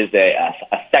 she is a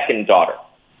second daughter.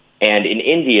 And in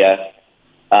India,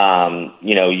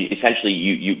 essentially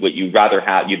you'd rather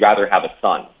have a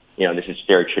son. This is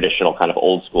very traditional, kind of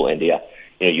old school India.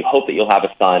 You hope that you'll have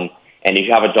a son, and if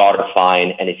you have a daughter,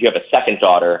 fine. And if you have a second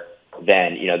daughter,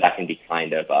 then, that can be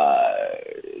kind of,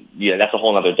 that's a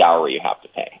whole other dowry you have to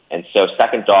pay. And so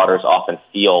second daughters often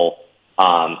feel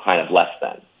kind of less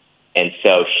than. And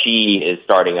so she is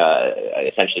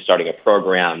essentially starting a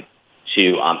program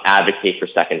to advocate for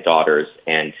second daughters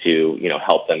and to,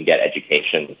 help them get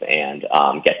educations and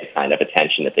get the kind of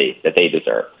attention that they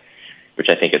deserve, which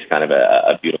I think is kind of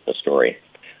a beautiful story.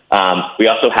 We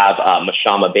also have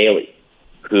Mashama Bailey,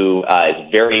 who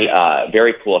is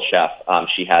very cool chef.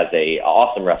 She has a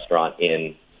awesome restaurant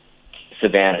in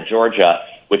Savannah, Georgia,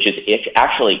 which is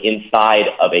actually inside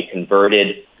of a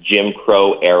converted Jim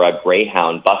Crow era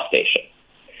Greyhound bus station.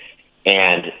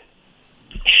 And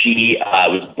she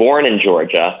was born in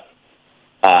Georgia.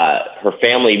 Her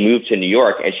family moved to New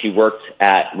York, and she worked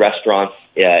at restaurants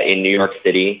in New York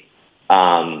City,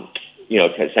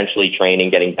 essentially training,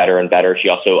 getting better and better. She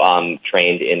also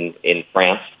trained in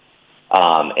France.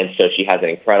 And so she has an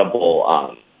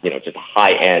incredible, just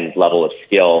high-end level of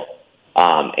skill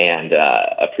and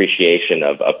appreciation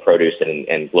of produce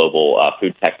and global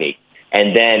food technique.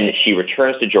 And then she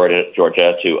returns to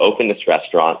Georgia to open this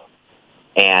restaurant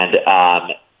and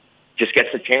just gets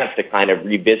a chance to kind of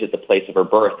revisit the place of her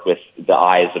birth with the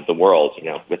eyes of the world,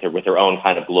 with her own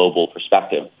kind of global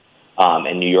perspective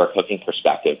and New York cooking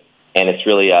perspective. And it's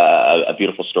really a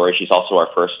beautiful story. She's also our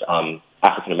first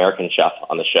African-American chef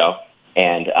on the show.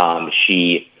 And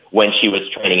when she was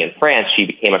training in France, she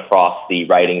came across the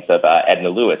writings of Edna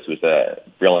Lewis, who's a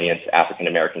brilliant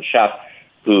African-American chef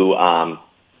who,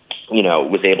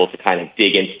 was able to kind of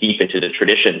dig in deep into the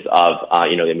traditions of,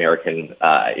 the American,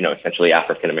 essentially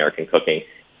African-American cooking.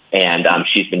 And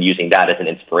she's been using that as an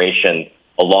inspiration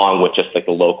along with just like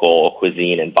the local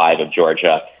cuisine and vibe of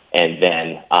Georgia. And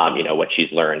then, what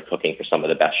she's learned cooking for some of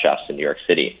the best chefs in New York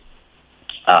City.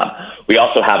 We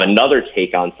also have another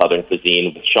take on Southern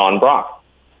cuisine with Sean Brock,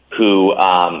 who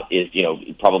is,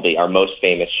 probably our most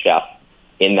famous chef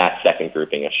in that second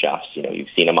grouping of chefs. You've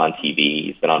seen him on TV.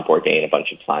 He's been on Bourdain a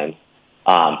bunch of times.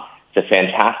 It's a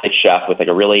fantastic chef with like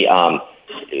a really,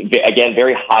 again,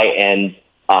 very high-end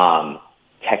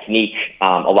technique,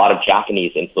 a lot of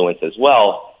Japanese influence as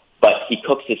well. But he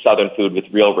cooks his Southern food with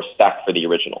real respect for the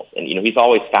originals. And, he's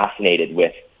always fascinated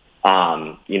with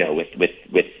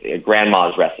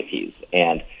grandma's recipes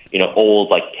and,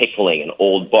 old like pickling and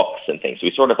old books and things. So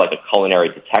he's sort of like a culinary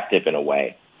detective in a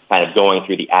way, kind of going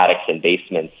through the attics and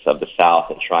basements of the South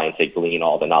and trying to glean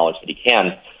all the knowledge that he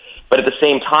can. But at the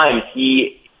same time,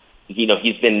 he's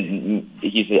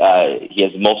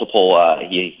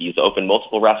opened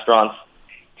multiple restaurants.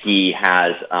 He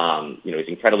has, he's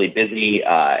incredibly busy,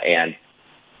 and,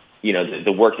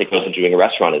 the work that goes into doing a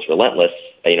restaurant is relentless.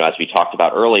 As we talked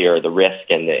about earlier, the risk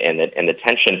and the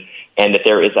tension, and that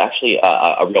there is actually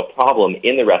a real problem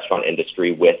in the restaurant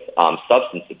industry with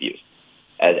substance abuse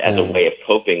as a way of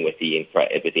coping with the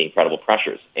incredible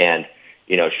pressures. And,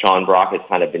 Sean Brock has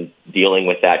kind of been dealing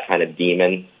with that kind of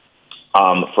demon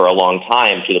for a long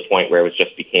time, to the point where it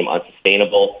just became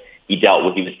unsustainable. He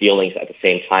was dealing at the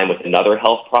same time with another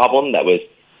health problem that was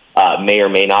may or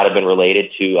may not have been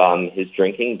related to his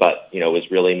drinking, but was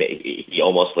really he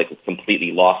almost like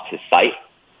completely lost his sight.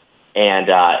 And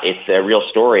it's a real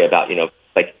story about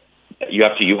like you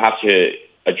have to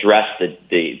address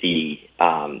the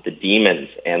demons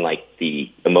and like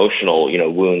the emotional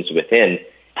wounds within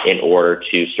in order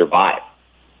to survive.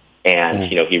 And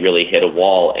he really hit a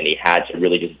wall, and he had to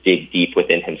really just dig deep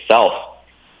within himself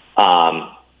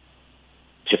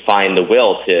to find the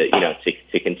will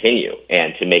to continue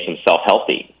and to make himself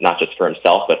healthy, not just for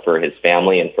himself, but for his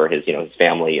family and for his his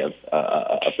family of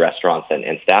restaurants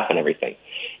and staff and everything.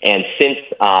 And since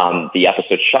the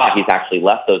episode shot, he's actually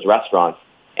left those restaurants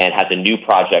and has a new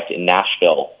project in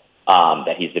Nashville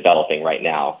that he's developing right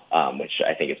now, which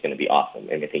I think is going to be awesome.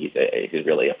 And I think he's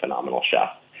really a phenomenal chef.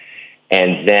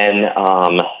 And then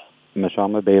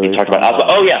Mashama Bailey. we talked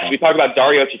about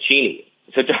Dario Cecchini.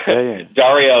 So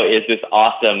Dario is this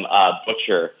awesome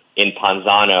butcher in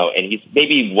Panzano, and he's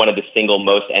maybe one of the single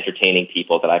most entertaining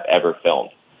people that I've ever filmed,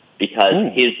 because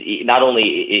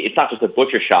it's not just a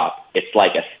butcher shop, it's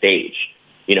like a stage.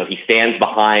 He stands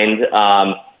behind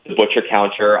the butcher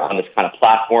counter on this kind of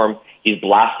platform. He's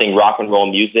blasting rock and roll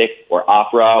music or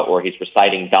opera, or he's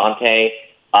reciting Dante.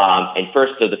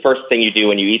 So the first thing you do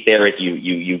when you eat there is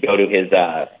you go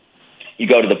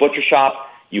to the butcher shop.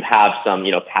 You have some,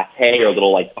 pate or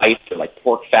little like bites or like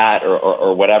pork fat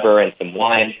or whatever, and some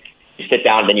wine. You sit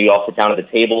down, and then you all sit down at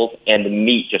the tables, and the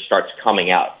meat just starts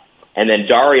coming out. And then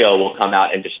Dario will come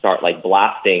out and just start like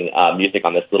blasting music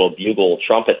on this little bugle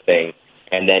trumpet thing.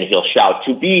 And then he'll shout,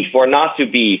 "To beef or not to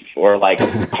beef," or like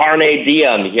 "Carne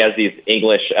diem." He has these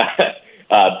English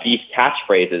beef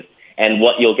catchphrases. And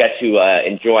what you'll get to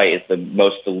enjoy is the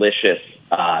most delicious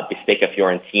bistecca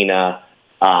fiorentina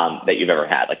that you've ever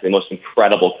had, like the most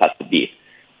incredible cuts of beef.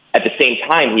 At the same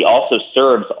time, he also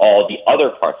serves all the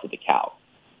other parts of the cow.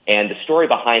 And the story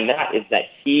behind that is that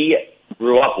he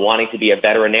grew up wanting to be a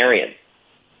veterinarian.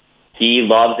 He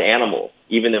loves animals.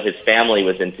 Even though his family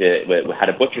had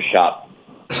a butcher shop,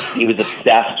 he was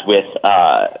obsessed with,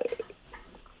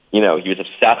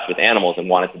 animals and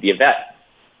wanted to be a vet.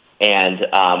 And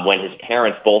when his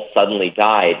parents both suddenly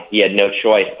died, he had no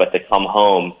choice but to come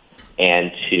home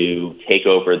and to take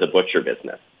over the butcher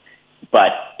business.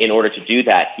 But in order to do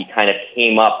that, he kind of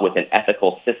came up with an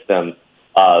ethical system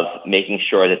of making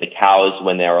sure that the cows,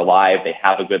 when they're alive, they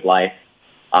have a good life.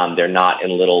 They're not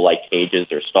in little like cages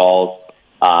or stalls.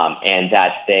 And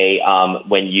that they,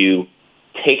 when you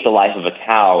take the life of a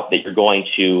cow, that you're going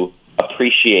to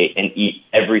appreciate and eat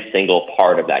every single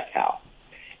part of that cow.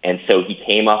 And so he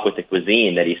came up with a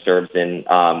cuisine that he serves in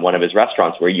one of his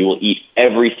restaurants, where you will eat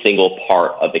every single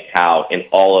part of the cow in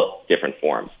all different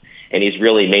forms. And he's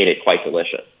really made it quite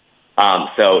delicious.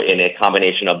 So in a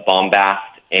combination of bombast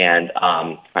and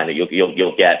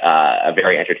you'll get a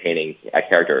very entertaining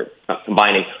character,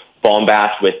 combining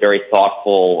bombast with very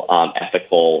thoughtful,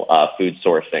 ethical food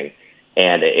sourcing.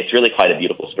 And it's really quite a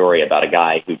beautiful story about a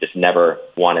guy who just never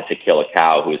wanted to kill a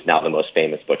cow, who is now the most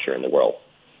famous butcher in the world.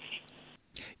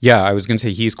 Yeah, I was going to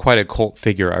say he's quite a cult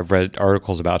figure. I've read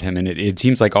articles about him, and it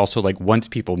seems like also like once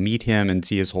people meet him and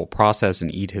see his whole process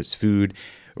and eat his food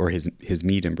or his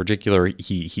meat in particular,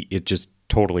 it just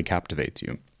totally captivates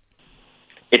you.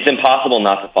 It's impossible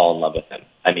not to fall in love with him.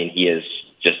 I mean, he is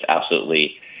just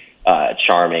absolutely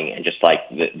charming and just like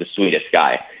the sweetest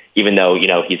guy. Even though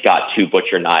he's got two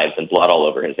butcher knives and blood all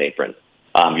over his apron,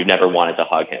 you never wanted to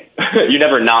hug him. You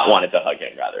never not wanted to hug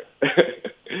him, rather.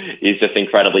 He's just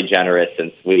incredibly generous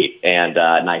and sweet and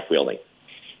knife wielding.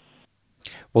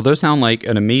 Well, those sound like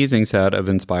an amazing set of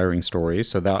inspiring stories.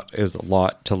 So that is a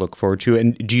lot to look forward to.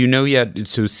 And do you know yet?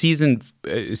 So season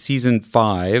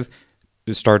 5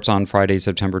 starts on Friday,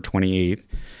 September 28th,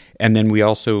 and then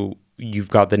you've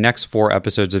got the next 4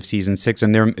 episodes of season 6,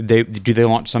 and do they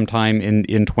launch sometime in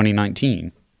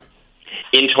 2019?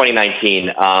 In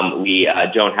 2019, we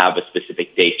don't have a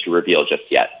specific date to reveal just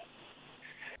yet.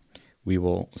 We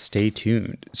will stay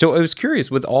tuned. So I was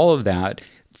curious, with all of that,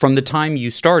 from the time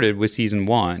you started with season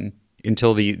 1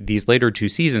 until these later 2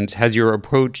 seasons, has your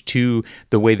approach to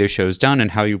the way the show's done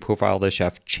and how you profile the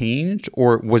chef changed?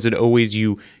 Or was it always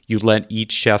you let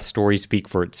each chef's story speak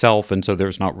for itself, and so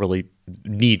there's not really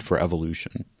need for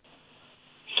evolution?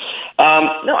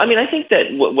 No, I mean, I think that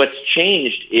what's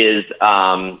changed is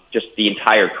just the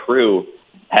entire crew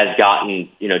has gotten,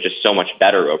 just so much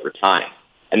better over time.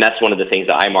 And that's one of the things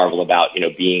that I marvel about,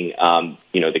 being,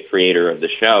 the creator of the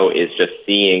show, is just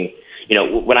seeing,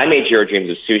 when I made Jiro Dreams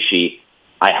of Sushi,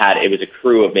 it was a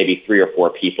crew of maybe 3 or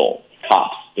 4 people,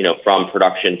 tops, from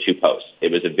production to post.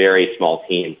 It was a very small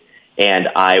team. And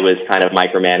I was kind of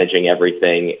micromanaging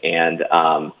everything. And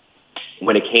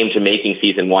when it came to making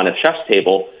season 1 of Chef's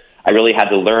Table, I really had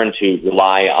to learn to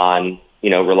rely on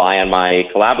my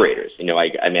collaborators.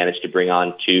 I managed to bring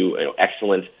on two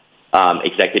excellent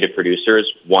executive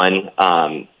producers. One,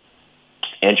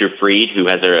 Andrew Freed, who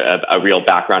has a real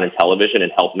background in television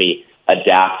and helped me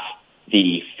adapt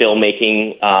the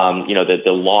filmmaking,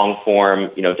 the long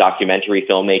form, documentary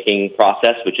filmmaking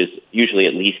process, which is usually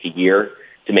at least a year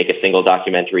to make a single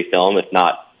documentary film, if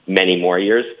not many more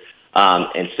years.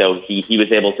 And so he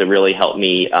was able to really help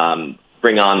me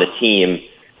bring on the team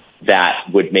that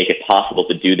would make it possible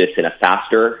to do this in a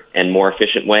faster and more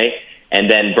efficient way. And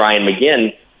then Brian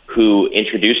McGinn, who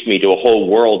introduced me to a whole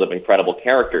world of incredible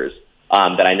characters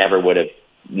that I never would have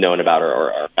known about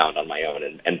or found on my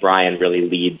own. And Brian really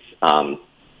leads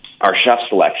our chef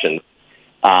selection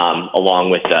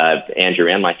along with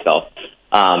Andrew and myself.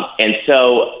 And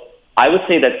so I would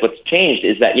say that what's changed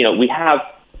is that,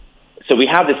 we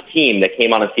have this team that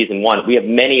came on in season one. We have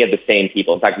many of the same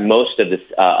people. In fact, most of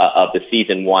the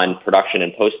season one production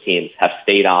and post teams have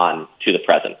stayed on to the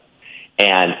present.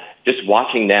 And just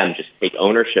watching them just take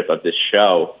ownership of this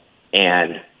show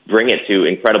and bring it to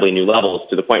incredibly new levels,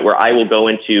 to the point where I will go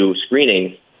into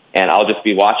screenings and I'll just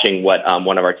be watching what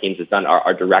one of our teams has done.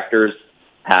 Our directors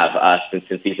have, since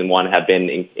season one, have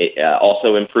been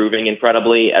also improving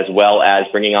incredibly, as well as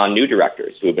bringing on new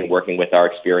directors who have been working with our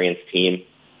experienced team.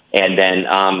 And then,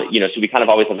 so we kind of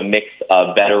always have a mix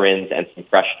of veterans and some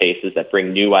fresh faces that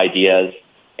bring new ideas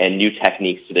and new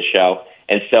techniques to the show.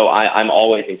 And so I'm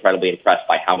always incredibly impressed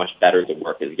by how much better the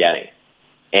work is getting.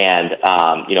 And,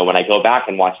 when I go back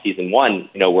and watch season one,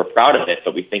 we're proud of it,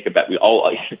 but we think about,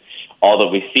 all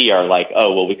that we see are like,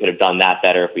 oh, well, we could have done that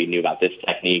better if we knew about this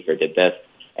technique or did this.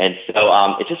 And so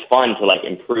it's just fun to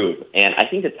improve. And I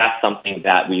think that that's something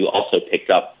that we also picked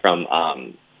up from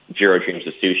Jiro Dreams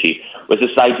of Sushi, was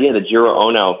this idea that Jiro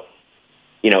Ono,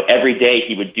 every day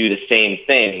he would do the same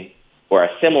thing or a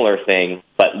similar thing,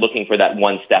 but looking for that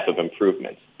one step of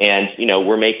improvement. And,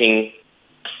 we're making,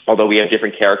 although we have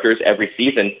different characters every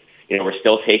season, we're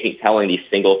still telling these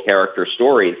single character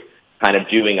stories, kind of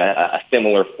doing a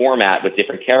similar format with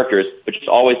different characters, but just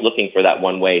always looking for that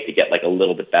one way to get a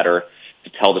little bit better, to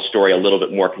tell the story a little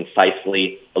bit more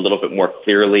concisely, a little bit more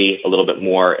clearly, a little bit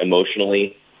more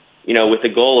emotionally, with the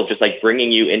goal of just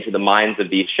bringing you into the minds of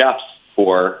these chefs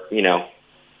for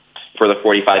the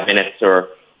 45 minutes or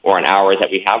an hour that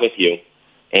we have with you.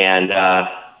 And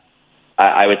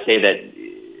I would say that,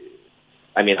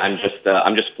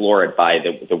 I'm just floored by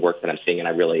the work that I'm seeing, and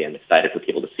I really am excited for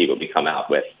people to see what we come out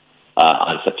with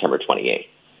on September 28th.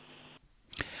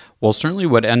 Well, certainly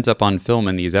what ends up on film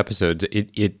in these episodes,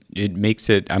 it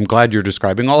makes it, I'm glad you're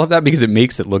describing all of that, because it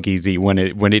makes it look easy when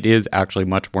it is actually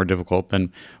much more difficult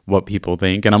than what people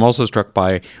think. And I'm also struck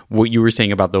by what you were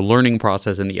saying about the learning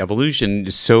process and the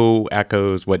evolution so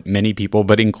echoes what many people,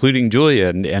 but including Julia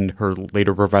and her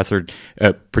later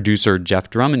producer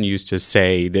Jeff Drummond used to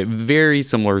say, that very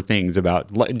similar things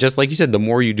about, just like you said, the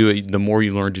more you do it, the more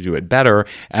you learn to do it better.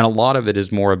 And a lot of it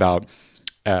is more about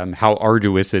how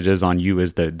arduous it is on you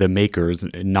as the makers,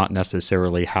 not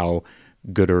necessarily how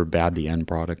good or bad the end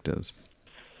product is.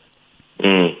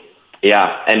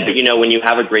 Yeah, and when you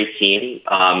have a great team,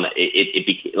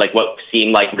 it what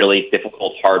seemed like really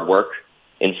difficult, hard work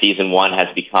in season one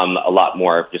has become a lot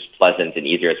more just pleasant and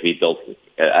easier as we built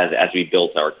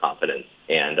our confidence.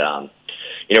 And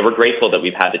we're grateful that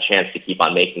we've had the chance to keep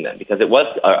on making them, because it was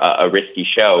a risky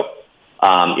show.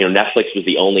 Netflix was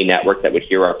the only network that would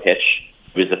hear our pitch.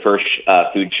 It was the first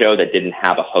food show that didn't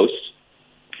have a host,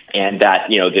 and that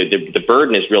the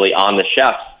burden is really on the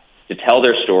chefs to tell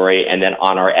their story, and then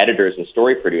on our editors and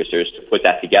story producers to put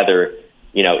that together,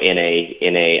 take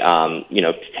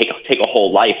a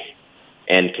whole life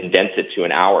and condense it to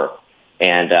an hour.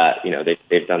 And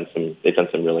they've done some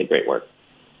really great work.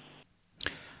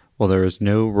 Well, there is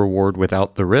no reward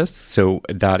without the risk. So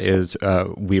that is,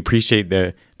 we appreciate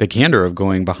the candor of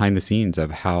going behind the scenes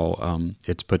of how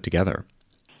it's put together.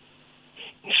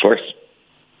 Of course.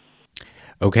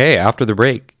 Okay, after the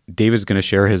break, David's going to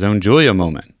share his own Julia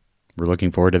moment. We're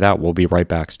looking forward to that. We'll be right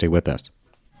back. Stay with us.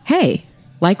 Hey,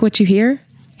 like what you hear?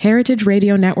 Heritage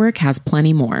Radio Network has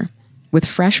plenty more. With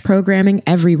fresh programming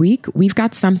every week, we've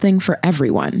got something for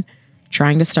everyone.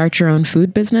 Trying to start your own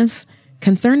food business?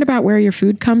 Concerned about where your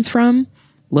food comes from?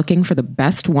 Looking for the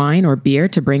best wine or beer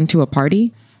to bring to a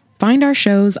party? Find our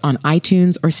shows on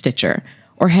iTunes or Stitcher,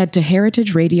 or head to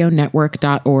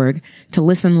heritageradionetwork.org to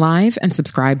listen live and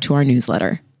subscribe to our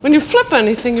newsletter. When you flip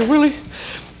anything,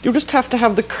 you just have to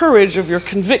have the courage of your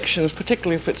convictions,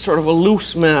 particularly if it's sort of a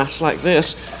loose mass like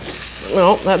this.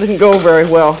 Well, that didn't go very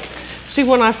well. See,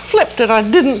 when I flipped it, I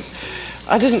didn't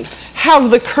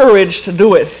have the courage to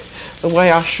do it the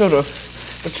way I should have.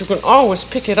 but you can always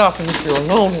pick it up, and if you're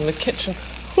alone in the kitchen,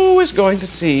 who is going to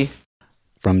see?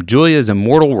 From Julia's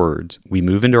immortal words, we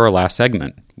move into our last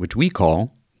segment, which we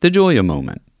call the Julia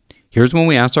Moment. Here's when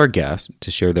we ask our guests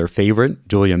to share their favorite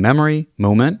Julia memory,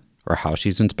 moment, or how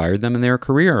she's inspired them in their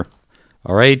career.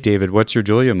 All right, David, what's your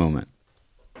Julia moment?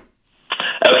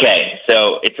 Okay,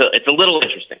 so it's a little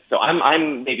interesting. So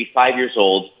I'm maybe 5 years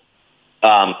old.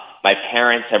 My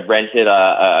parents have rented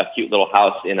a cute little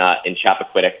house in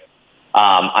Chappaquiddick.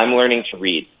 I'm learning to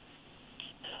read.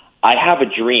 I have a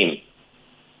dream.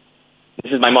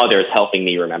 This is my mother is helping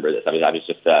me remember this. I was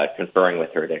just conferring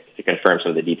with her to confirm some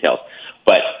of the details.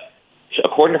 But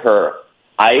according to her,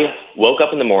 I woke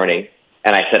up in the morning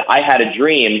and I said I had a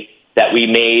dream that we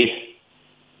made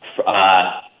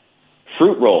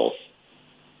fruit rolls.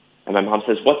 And my mom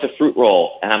says, "What's a fruit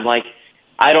roll?" And I'm like,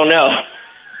 "I don't know."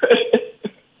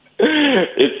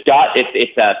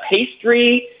 It's a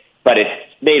pastry, but it's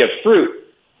made of fruit.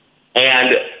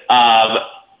 And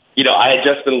I had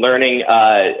just been learning,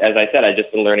 as I said, I'd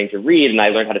just been learning to read, and I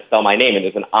learned how to spell my name. And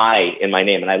there's an I in my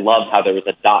name, and I loved how there was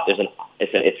a dot.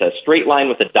 It's a straight line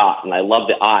with a dot, and I love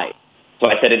the I. So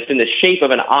I said it's in the shape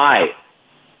of an I.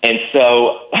 And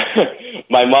so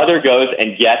my mother goes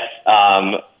and gets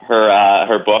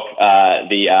her book,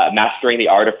 Mastering the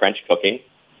Art of French Cooking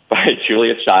by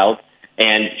Julia Child,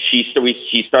 and she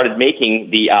started making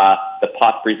the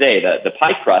pâte brisée, the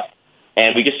pie crust,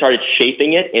 and we just started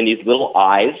shaping it in these little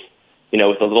eyes,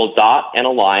 with a little dot and a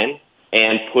line,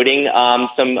 and putting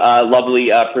some lovely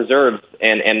preserves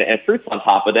and fruits on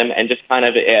top of them, and just kind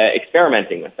of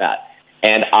experimenting with that.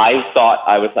 And I thought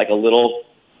I was like a little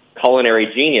culinary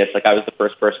genius, like I was the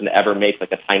first person to ever make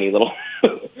like a tiny little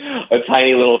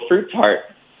fruit tart.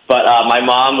 But my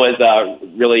mom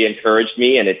really encouraged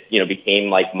me, and it became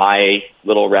like my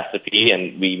little recipe,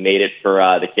 and we made it for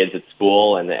the kids at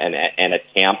school and at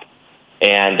camp,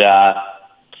 and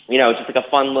it's just like a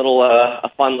fun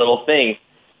little thing.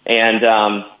 And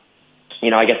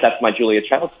I guess that's my Julia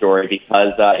Child story,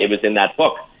 because it was in that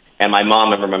book. And my mom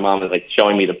was like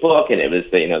showing me the book, and it was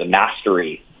the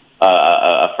mastery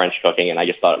of French cooking, and I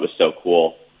just thought it was so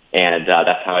cool. And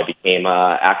that's how I became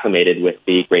acclimated with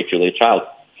the great Julia Child.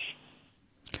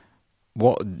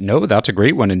 Well, no, that's a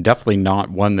great one, and definitely not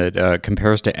one that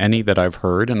compares to any that I've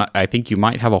heard. And I think you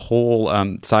might have a whole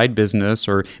side business,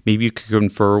 or maybe you could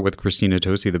confer with Christina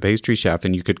Tosi, the pastry chef,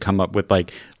 and you could come up with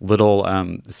like little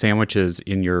sandwiches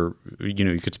in your,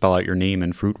 you could spell out your name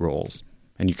in fruit rolls,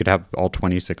 and you could have all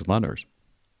 26 letters.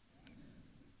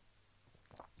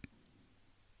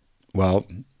 Well,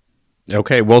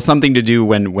 okay. Well, something to do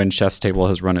when Chef's Table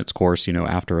has run its course,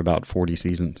 after about 40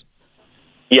 seasons.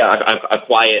 Yeah, a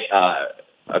quiet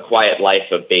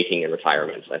life of baking and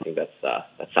retirement. I think that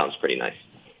sounds pretty nice.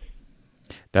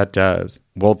 That does.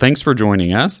 Well, thanks for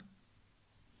joining us.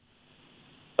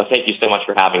 Well, thank you so much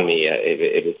for having me.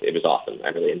 It was awesome. I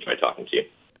really enjoyed talking to you.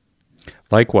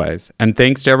 Likewise. And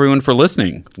thanks to everyone for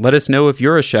listening. Let us know if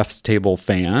you're a Chef's Table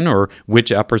fan, or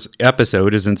which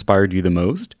episode has inspired you the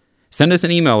most. Send us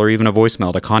an email or even a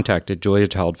voicemail to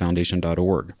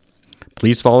contact@juliachildfoundation.org.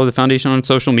 Please follow the foundation on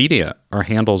social media. Our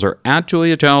handles are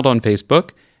 @JuliaChild on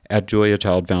Facebook,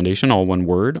 @JuliaChild Foundation, all one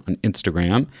word, on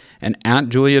Instagram, and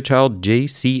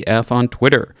 @JuliaChildJCF on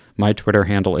Twitter. My Twitter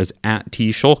handle is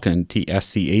 @TShulkin,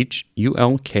 TSCHULKIN.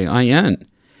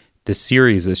 This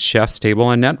series is Chef's Table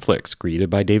on Netflix, created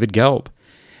by David Gelb.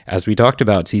 As we talked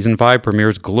about, Season 5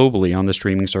 premieres globally on the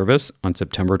streaming service on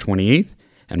September 28th,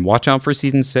 and watch out for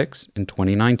Season 6 in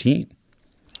 2019.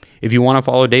 If you want to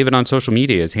follow David on social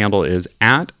media, his handle is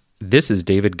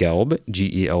 @ThisIsDavidGelb,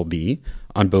 GELB,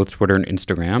 on both Twitter and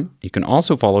Instagram. You can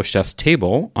also follow Chef's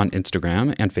Table on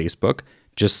Instagram and Facebook.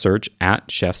 Just search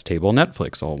 @Chef's Table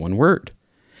Netflix, all one word.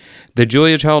 The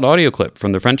Julia Child audio clip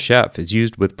from The French Chef is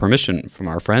used with permission from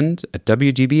our friends at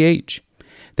WGBH.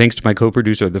 Thanks to my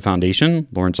co-producer of the Foundation,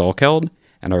 Lawrence Alkeld,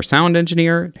 and our sound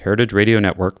engineer at Heritage Radio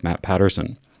Network, Matt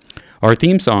Patterson. Our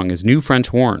theme song is New French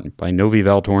Horn by Novi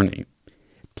Valtorni.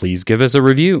 Please give us a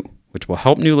review, which will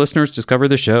help new listeners discover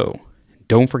the show.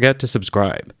 Don't forget to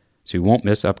subscribe so you won't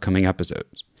miss upcoming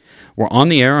episodes. We're on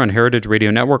the air on Heritage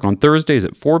Radio Network on Thursdays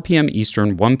at 4 p.m.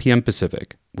 Eastern, 1 p.m.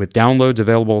 Pacific, with downloads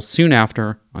available soon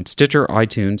after on Stitcher,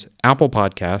 iTunes, Apple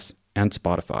Podcasts, and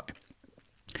Spotify.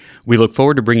 We look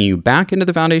forward to bringing you back into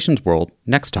the Foundation's world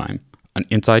next time on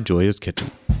Inside Julia's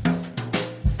Kitchen.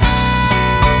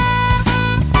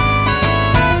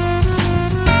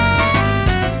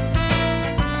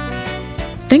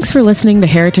 Thanks for listening to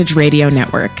Heritage Radio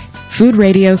Network, food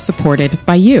radio supported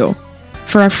by you.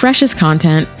 For our freshest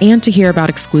content and to hear about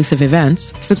exclusive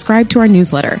events, subscribe to our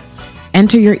newsletter.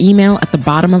 Enter your email at the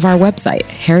bottom of our website,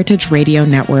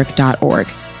 heritageradionetwork.org.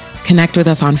 Connect with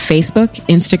us on Facebook,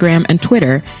 Instagram, and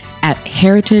Twitter at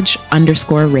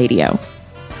heritage_radio.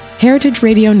 Heritage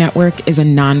Radio Network is a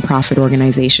nonprofit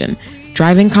organization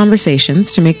driving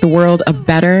conversations to make the world a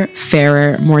better,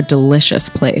 fairer, more delicious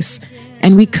place.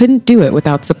 And we couldn't do it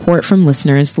without support from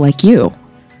listeners like you.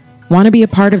 Want to be a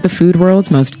part of the food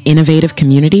world's most innovative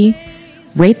community?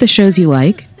 Rate the shows you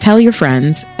like, tell your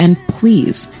friends, and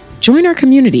please join our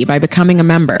community by becoming a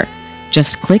member.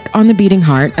 Just click on the beating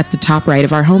heart at the top right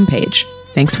of our homepage.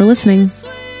 Thanks for listening.